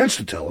have a chance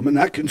to tell him, and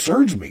that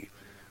concerns me,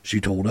 she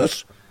told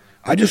us.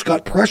 I just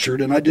got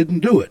pressured and I didn't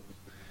do it.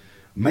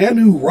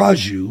 Manu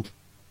Raju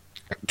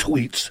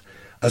tweets,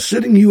 a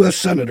sitting U.S.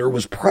 senator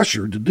was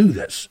pressured to do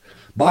this.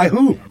 By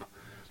whom?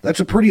 That's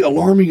a pretty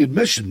alarming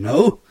admission,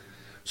 no?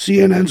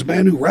 CNN's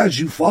Manu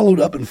Raju followed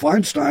up, and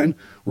Feinstein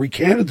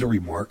recanted the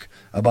remark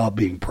about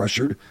being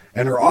pressured,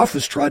 and her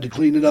office tried to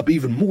clean it up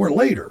even more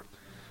later.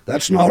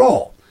 That's not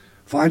all.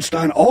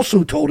 Feinstein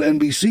also told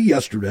NBC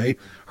yesterday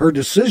her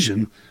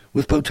decision,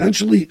 with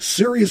potentially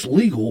serious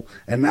legal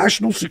and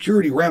national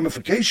security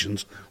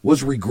ramifications,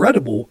 was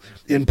regrettable,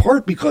 in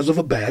part because of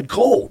a bad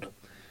cold.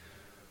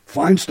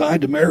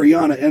 Feinstein to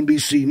Mariana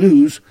NBC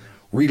News,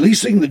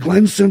 releasing the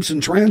Glenn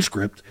Simpson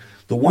transcript,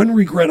 the one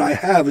regret I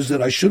have is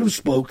that I should have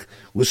spoke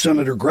with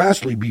Senator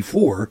Grassley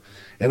before,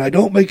 and I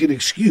don't make an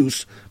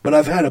excuse, but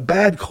I've had a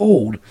bad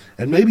cold,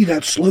 and maybe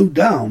that slowed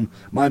down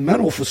my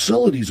mental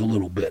facilities a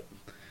little bit.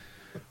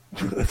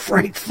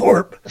 Frank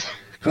Thorpe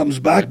comes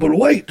back, but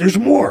wait, there's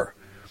more.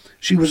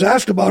 She was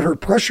asked about her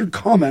pressured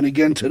comment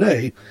again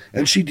today,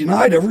 and she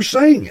denied ever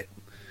saying it.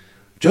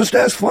 Just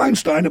ask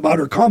Feinstein about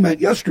her comment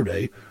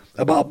yesterday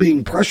about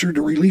being pressured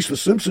to release the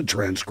Simpson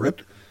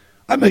transcript.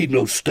 I made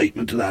no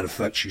statement to that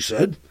effect, she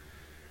said.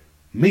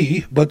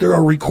 Me, but there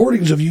are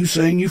recordings of you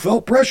saying you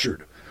felt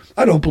pressured.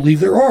 I don't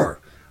believe there are.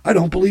 I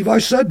don't believe I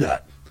said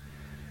that.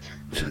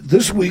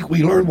 This week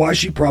we learned why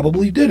she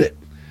probably did it.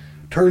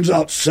 Turns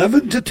out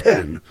 7 to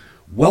 10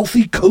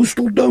 wealthy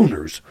coastal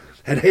donors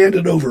had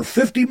handed over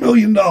 $50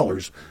 million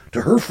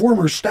to her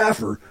former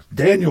staffer,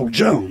 Daniel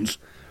Jones,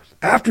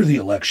 after the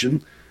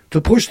election to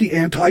push the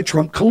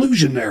anti-Trump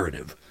collusion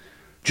narrative.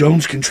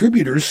 Jones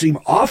contributors seem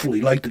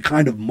awfully like the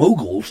kind of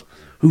moguls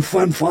who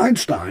fund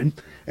Feinstein,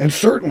 and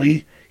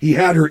certainly he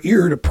had her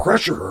ear to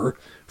pressure her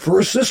for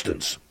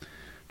assistance.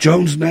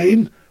 Jones'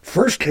 name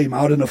first came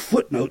out in a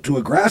footnote to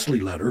a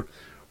Grassley letter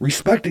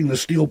respecting the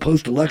Steele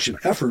post-election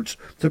efforts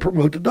to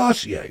promote the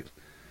dossier.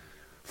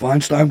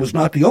 Feinstein was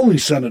not the only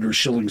senator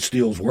shilling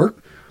Steele's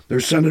work.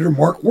 There's Senator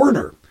Mark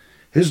Warner.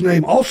 His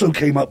name also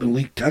came up in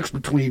leaked text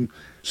between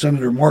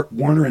Senator Mark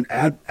Warner and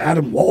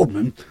Adam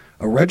Waldman,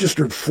 a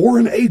registered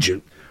foreign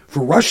agent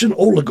for Russian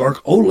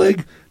oligarch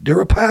Oleg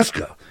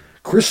Deripaska.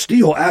 Chris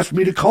Steele asked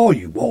me to call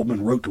you,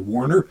 Waldman wrote to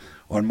Warner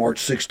on March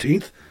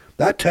 16th.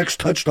 That text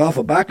touched off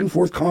a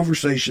back-and-forth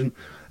conversation.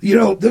 You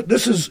know,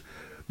 this is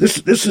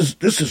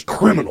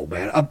criminal,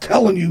 man. I'm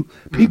telling you,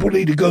 people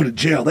need to go to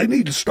jail. They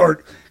need to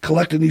start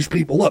collecting these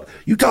people up.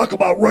 You talk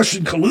about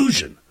Russian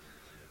collusion.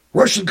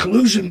 Russian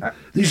collusion,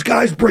 these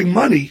guys bring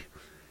money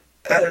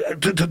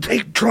to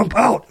take Trump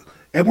out,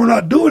 and we're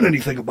not doing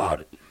anything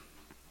about it.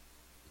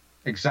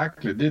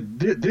 Exactly.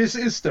 This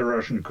is the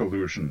Russian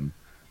collusion.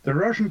 The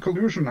Russian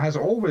collusion has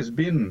always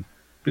been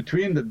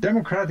between the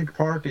Democratic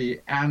Party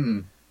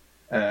and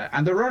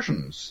the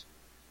Russians.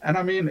 And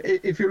I mean,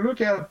 if you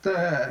look at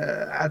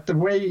the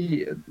way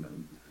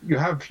you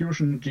have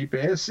Fusion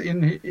GPS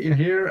in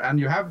here, and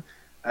you have,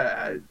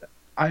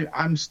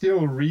 I'm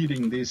still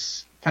reading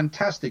this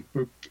fantastic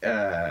book,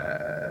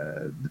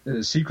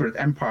 Secret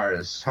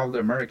Empires: How the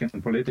American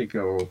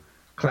Political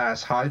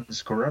Class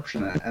Hides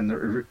Corruption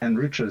and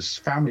enriches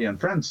family and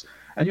friends.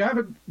 And you have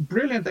a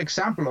brilliant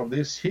example of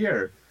this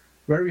here,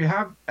 where you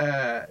have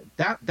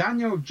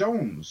Daniel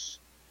Jones,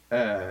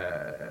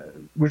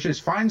 which is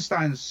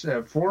Feinstein's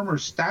former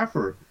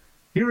staffer.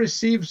 He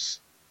receives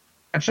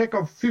a check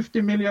of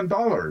 $50 million.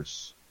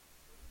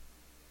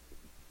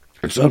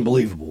 It's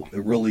unbelievable.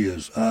 It really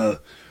is.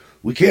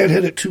 We can't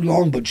hit it too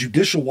long, but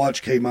Judicial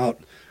Watch came out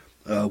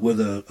with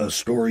a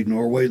story,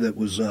 Norway, that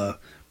was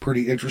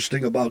pretty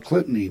interesting about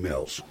Clinton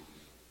emails.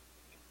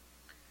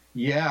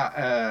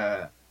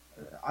 Yeah,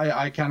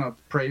 I cannot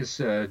praise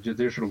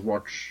Judicial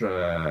Watch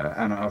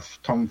enough.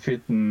 Tom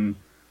Fitton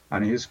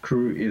and his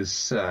crew is.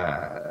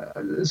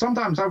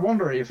 Sometimes I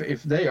wonder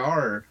if they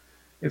are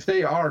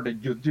the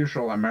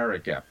judicial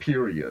America,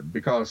 period.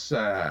 Because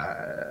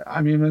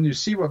I mean, when you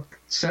see what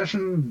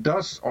Sessions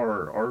does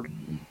or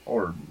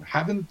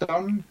haven't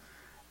done,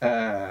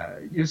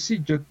 you see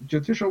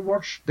Judicial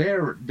Watch.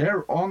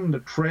 They're on the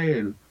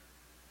trail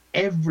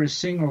every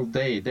single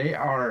day. They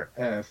are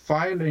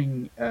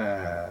filing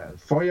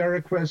FOIA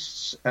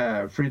requests,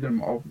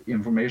 Freedom of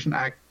Information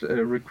Act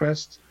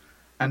requests,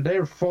 and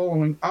they're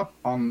following up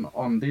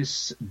on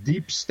this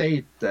deep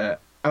state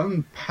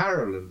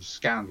unparalleled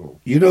scandal.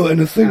 You know, and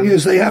the thing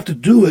is, they have to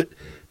do it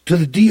to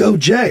the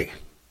DOJ.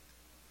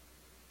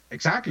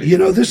 Exactly. You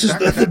know, this is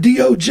the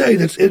DOJ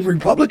that's in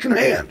Republican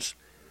hands.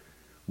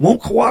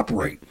 Won't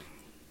cooperate.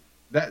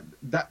 That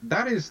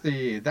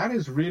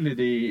is really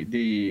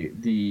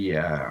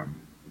the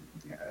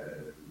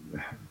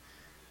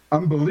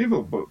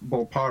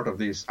unbelievable part of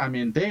this. I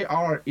mean, they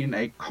are in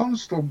a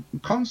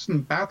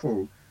constant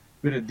battle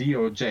with the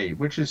DOJ,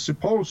 which is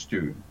supposed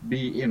to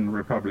be in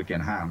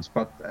Republican hands,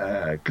 but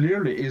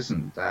clearly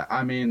isn't.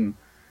 I mean,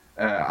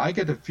 I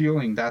get a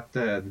feeling that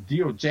the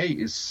DOJ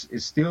is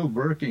still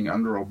working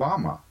under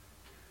Obama.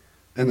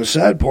 And the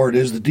sad part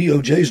is the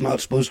DOJ is not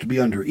supposed to be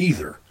under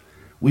either.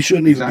 We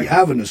shouldn't even be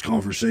having this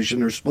conversation.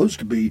 They're supposed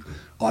to be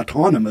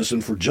autonomous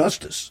and for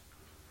justice.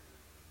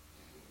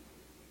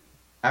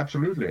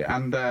 Absolutely.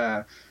 And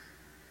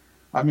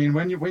I mean,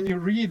 when you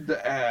read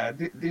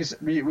this,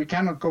 we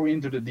cannot go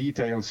into the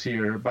details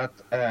here, but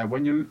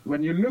when you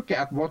look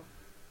at what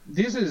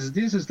this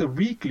is the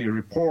weekly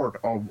report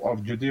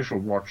of Judicial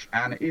Watch,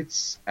 and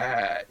it's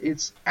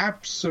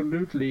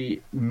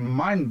absolutely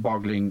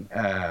mind-boggling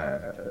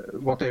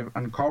what they've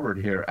uncovered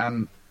here.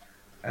 And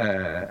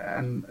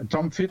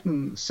Tom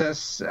Fitton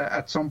says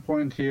at some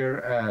point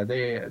here,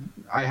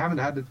 I haven't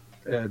had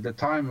the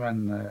time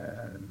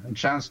and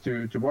chance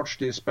to watch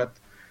this, but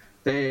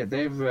they've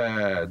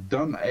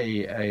done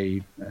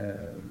a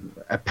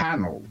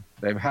panel.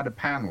 They've had a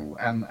panel,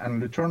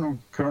 and Lieutenant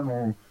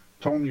Colonel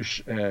Tony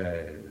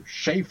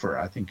Schaefer,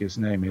 I think his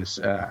name is.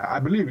 I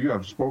believe you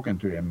have spoken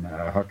to him,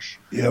 Hutch.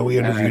 Yeah, we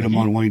interviewed him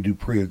on Wayne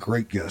Dupree, a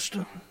great guest.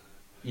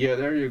 Yeah,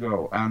 there you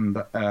go.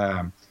 And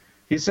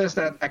he says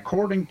that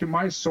according to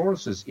my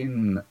sources,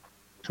 in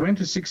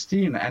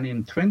 2016 and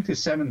in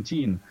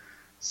 2017,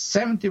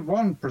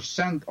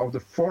 71% of the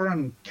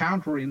foreign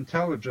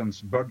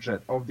counterintelligence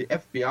budget of the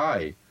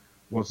FBI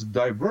was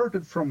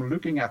diverted from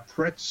looking at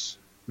threats,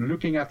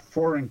 looking at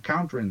foreign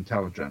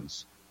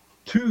counterintelligence,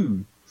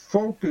 to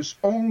focus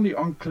only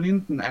on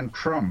Clinton and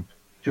Trump,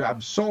 to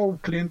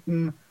absolve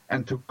Clinton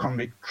and to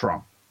convict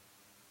Trump.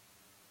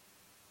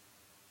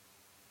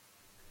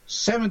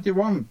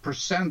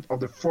 71% of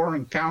the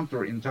foreign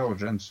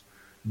counterintelligence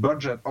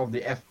budget of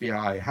the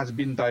FBI has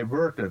been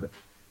diverted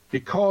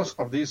because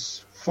of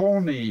this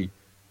phony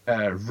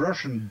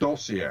Russian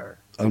dossier.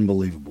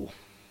 Unbelievable.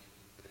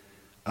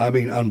 I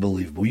mean,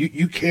 unbelievable.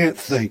 You can't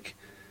think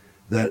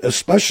that,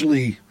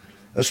 especially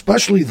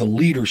the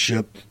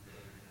leadership,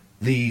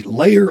 the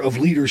layer of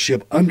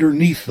leadership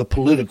underneath the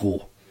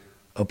political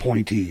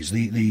appointees,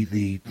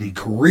 the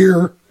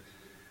career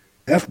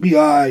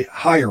FBI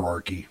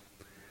hierarchy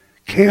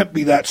can't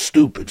be that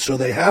stupid. So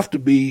they have to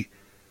be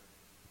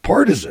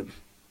partisan.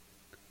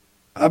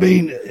 I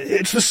mean,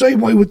 it's the same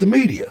way with the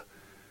media.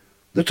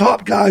 The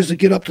top guys that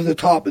get up to the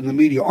top in the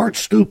media aren't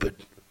stupid,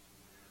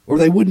 or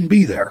they wouldn't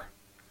be there.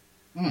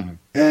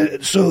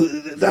 And so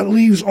that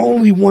leaves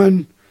only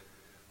one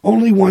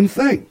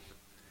thing.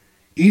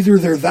 Either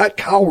they're that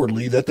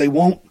cowardly that they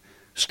won't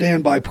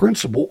stand by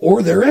principle,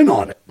 or they're in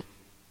on it.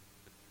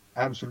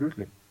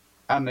 Absolutely.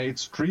 And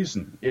it's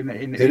treason.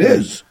 It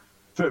is.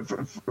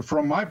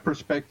 From my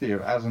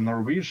perspective as a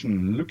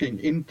Norwegian looking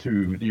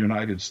into the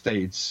United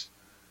States,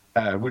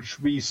 which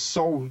we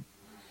so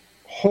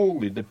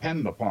wholly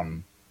depend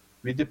upon,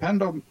 we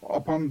depend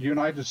upon the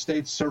United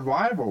States'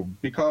 survival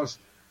because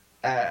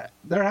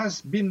there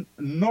has been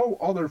no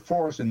other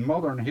force in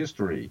modern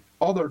history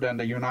other than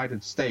the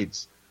United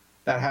States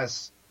that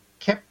has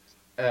kept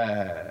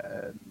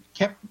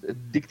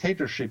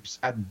dictatorships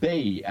at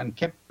bay and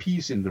kept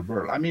peace in the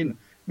world. I mean,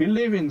 we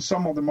live in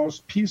some of the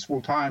most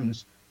peaceful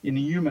times in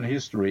human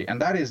history,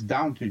 and that is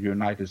down to the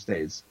United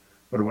States.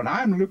 But when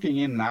I'm looking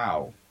in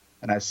now,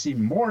 and I see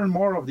more and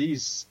more of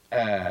these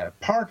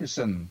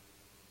partisan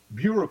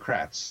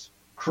bureaucrats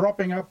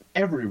cropping up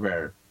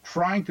everywhere,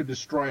 trying to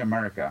destroy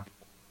America,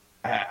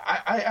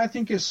 I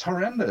think it's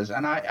horrendous.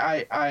 And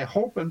I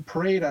hope and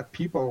pray that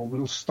people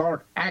will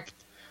start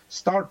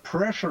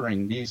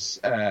pressuring these,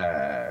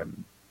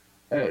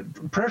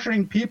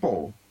 pressuring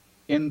people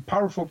in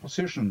powerful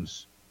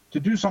positions to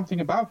do something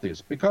about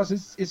this, because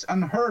it's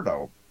unheard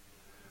of.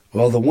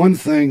 Well, there's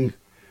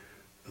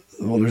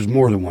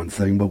more than one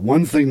thing, but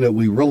one thing that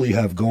we really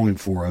have going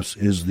for us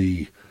is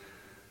the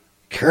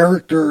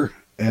character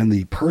and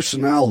the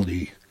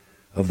personality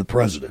of the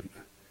president.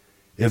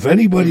 If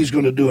anybody's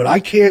going to do it,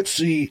 I can't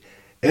see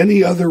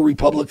any other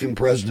Republican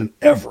president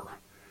ever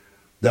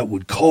that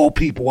would call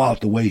people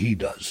out the way he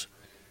does.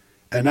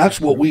 And that's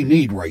what we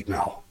need right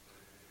now.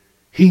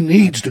 He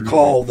needs to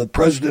call the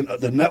president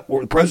of the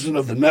network, the president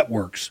of the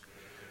networks,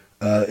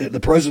 the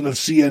president of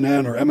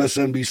CNN or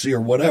MSNBC or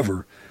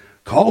whatever.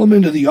 Call him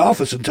into the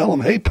office and tell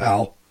him, "Hey,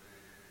 pal,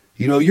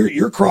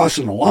 you're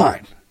crossing the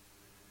line,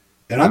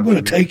 and I'm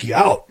going to take you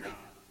out."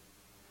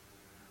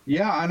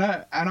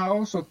 Yeah, and I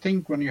also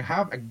think when you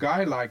have a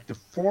guy like the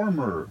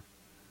former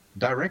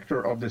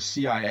director of the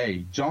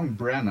CIA, John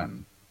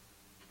Brennan,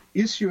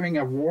 issuing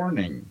a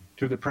warning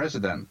to the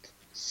president,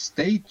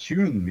 "Stay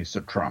tuned,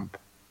 Mr. Trump."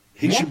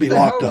 He should be locked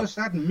up. What the hell does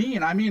that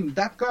mean? I mean,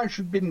 that guy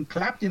should have been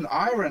clapped in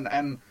iron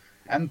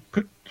and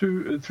put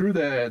through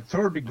the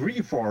third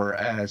degree for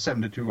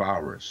 72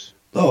 hours.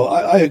 Oh,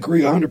 I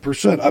agree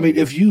 100%. I mean,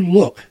 if you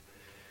look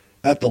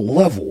at the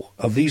level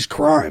of these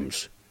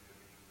crimes,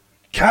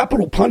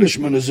 capital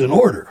punishment is in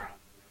order.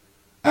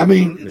 I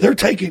mean, they're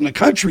taking the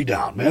country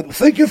down, man.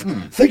 Think if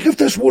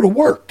this would have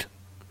worked.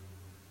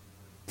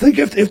 Think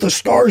if the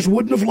stars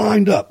wouldn't have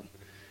lined up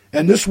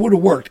and this would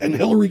have worked and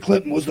Hillary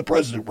Clinton was the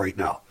president right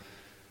now,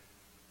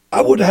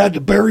 I would have had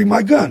to bury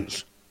my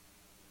guns.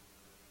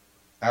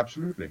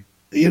 Absolutely.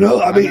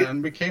 I mean,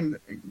 and we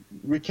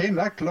came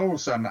that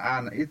close, and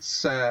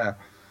it's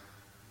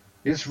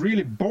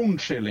really bone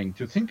chilling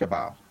to think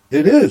about.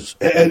 It is,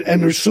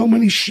 and there's so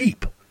many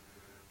sheep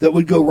that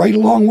would go right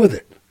along with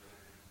it.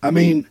 I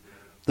mean,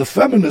 the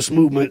feminist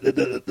movement,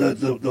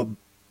 the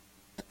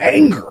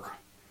anger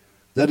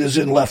that is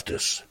in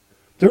leftists,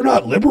 they're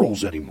not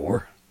liberals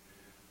anymore.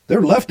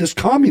 They're leftist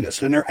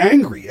communists, and they're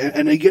angry,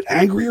 and they get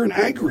angrier and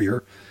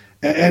angrier,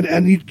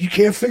 and you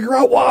can't figure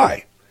out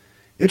why.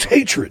 It's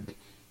hatred.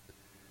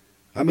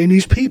 I mean,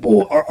 these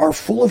people are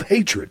full of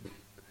hatred.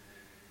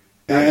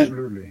 And,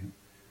 absolutely.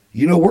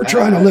 We're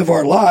trying to live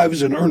our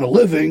lives and earn a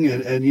living,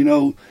 and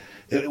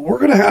we're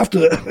going to have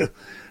to,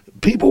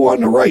 people on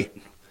the right,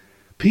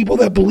 people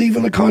that believe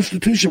in the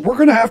Constitution, we're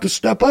going to have to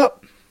step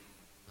up.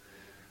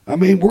 I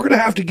mean, we're going to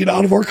have to get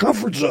out of our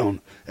comfort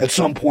zone at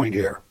some point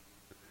here.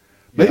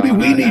 Maybe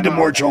we need to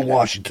march on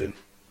Washington.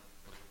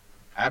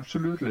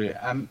 Absolutely.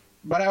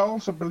 But I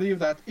also believe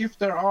that if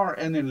there are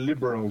any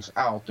liberals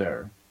out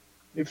there,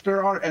 if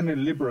there are any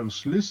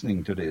liberals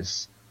listening to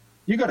this,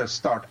 you got to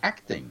start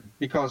acting,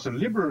 because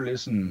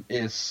liberalism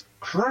is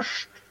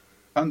crushed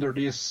under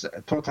this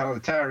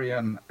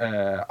totalitarian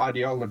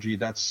ideology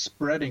that's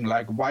spreading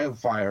like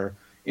wildfire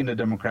in the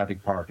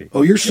Democratic Party.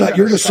 Oh, you're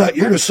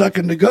the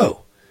second to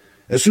go.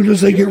 As soon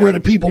as they get rid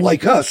of people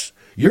like us,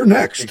 you're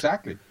next.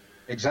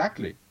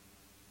 Exactly.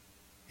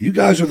 You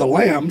guys are the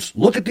lambs.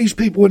 Look at these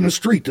people in the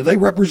street. Do they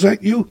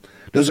represent you?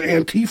 Does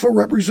Antifa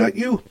represent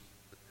you?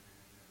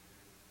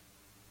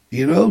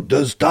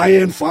 Does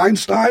Dianne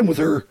Feinstein with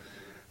her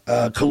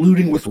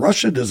colluding with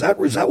Russia, is that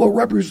what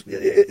represents?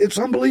 It's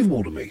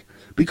unbelievable to me,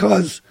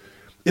 because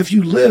if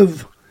you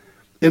live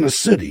in a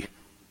city,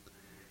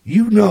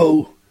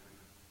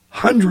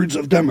 hundreds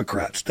of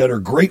Democrats that are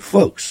great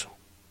folks.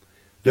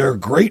 They're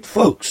great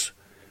folks,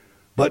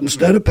 but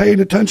instead of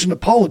paying attention to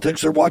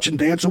politics, they're watching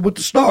Dancing with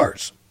the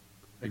Stars.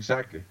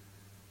 Exactly.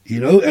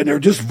 And they're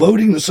just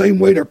voting the same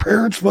way their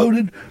parents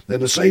voted,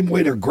 and the same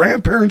way their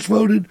grandparents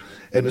voted,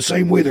 and the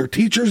same way their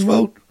teachers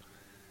vote,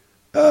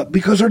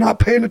 because they're not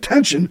paying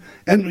attention.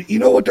 And you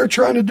know what they're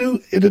trying to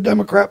do in the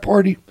Democrat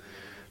Party?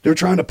 They're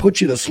trying to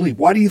put you to sleep.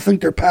 Why do you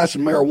think they're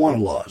passing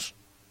marijuana laws?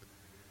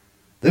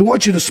 They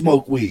want you to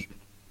smoke weed.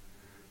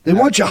 They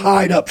want you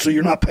hide up so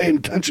you're not paying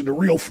attention to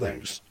real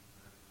things.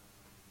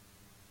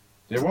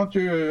 They want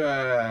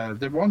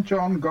you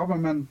on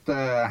government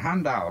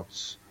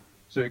handouts,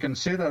 so you can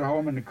sit at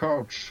home on the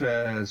couch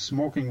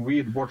smoking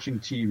weed, watching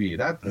TV.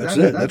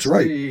 That's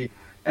right. The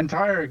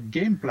entire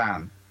game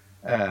plan.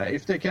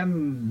 If they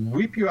can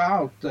whip you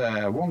out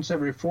once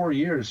every 4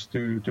 years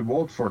to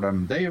vote for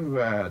them, they've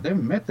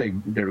met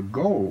their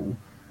goal.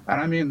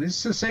 And I mean,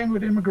 it's the same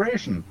with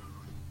immigration.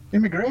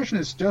 Immigration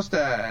is just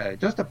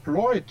a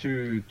ploy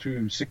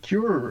to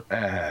secure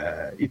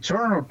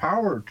eternal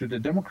power to the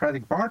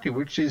Democratic Party,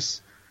 which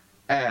is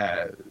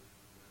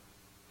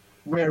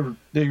where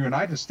the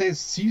United States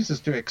ceases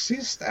to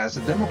exist as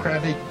a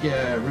democratic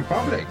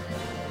republic.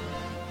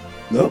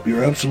 Nope,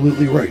 you're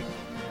absolutely right.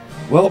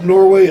 Well,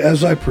 Norway,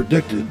 as I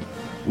predicted,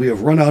 we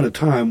have run out of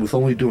time with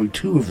only doing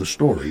 2 of the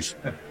stories,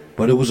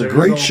 but it was a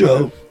great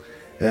show.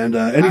 And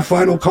any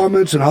final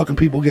comments, and how can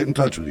people get in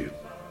touch with you?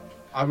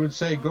 I would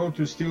say go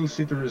to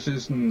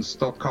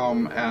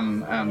steelcityresistance.com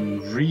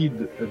and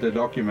read the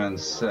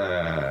documents. We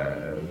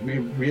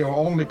have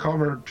only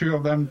covered 2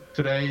 of them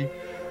today.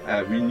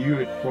 We knew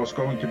it was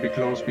going to be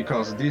close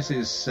because this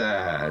is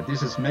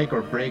make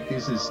or break.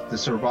 This is the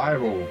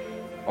survival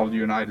of the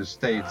United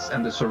States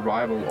and the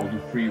survival of the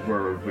free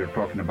world we're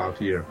talking about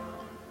here.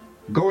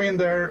 Go in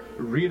there,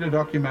 read the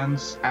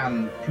documents,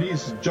 and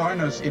please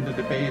join us in the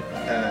debate.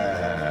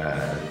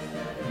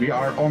 We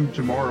are on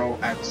tomorrow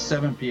at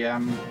 7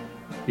 p.m.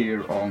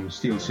 here on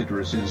Steel City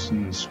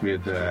Resistance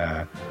with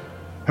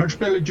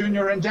Hunchbilly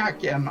Jr. and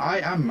Jack, and I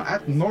am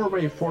at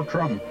Norway for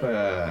Trump.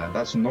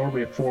 That's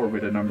Norway 4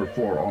 with the number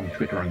 4 on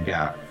Twitter and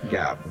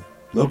Gab.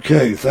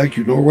 Okay, thank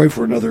you, Norway,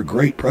 for another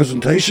great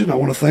presentation. I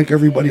want to thank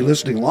everybody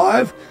listening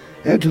live,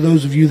 and to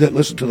those of you that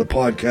listen to the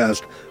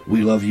podcast,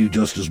 we love you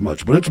just as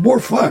much. But it's more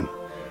fun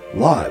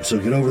live, so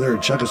get over there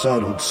and check us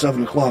out on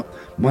 7 o'clock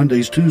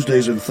Mondays,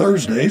 Tuesdays, and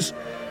Thursdays.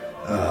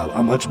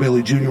 I'm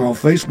Hunchbilly Jr. on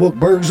Facebook,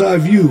 Berg's Eye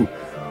View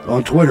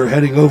on Twitter,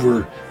 heading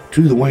over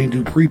to the Wayne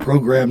Dupree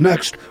program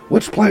next.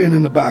 What's playing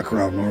in the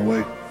background,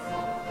 Norway?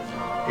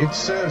 It's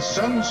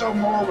Sons of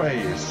Norway,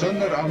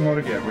 Sønner av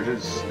Norge, which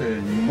is the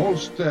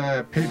most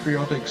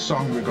patriotic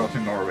song we got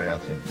in Norway, I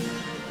think.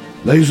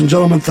 Ladies and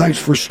gentlemen, thanks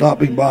for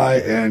stopping by,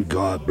 and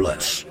God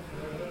bless.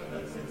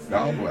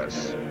 God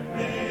bless.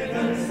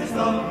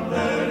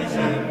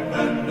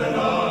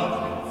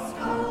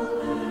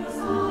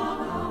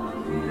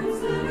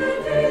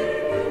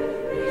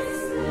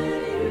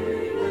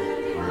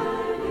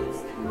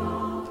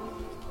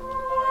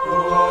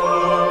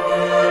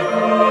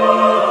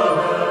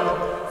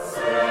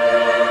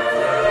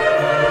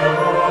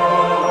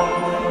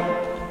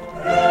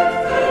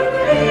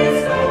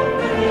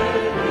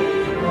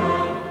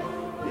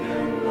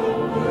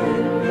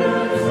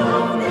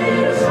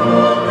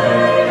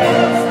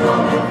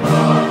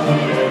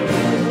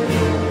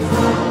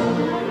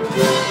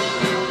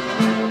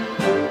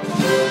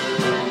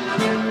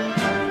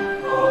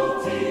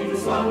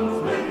 Songs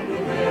when you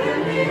hear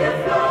me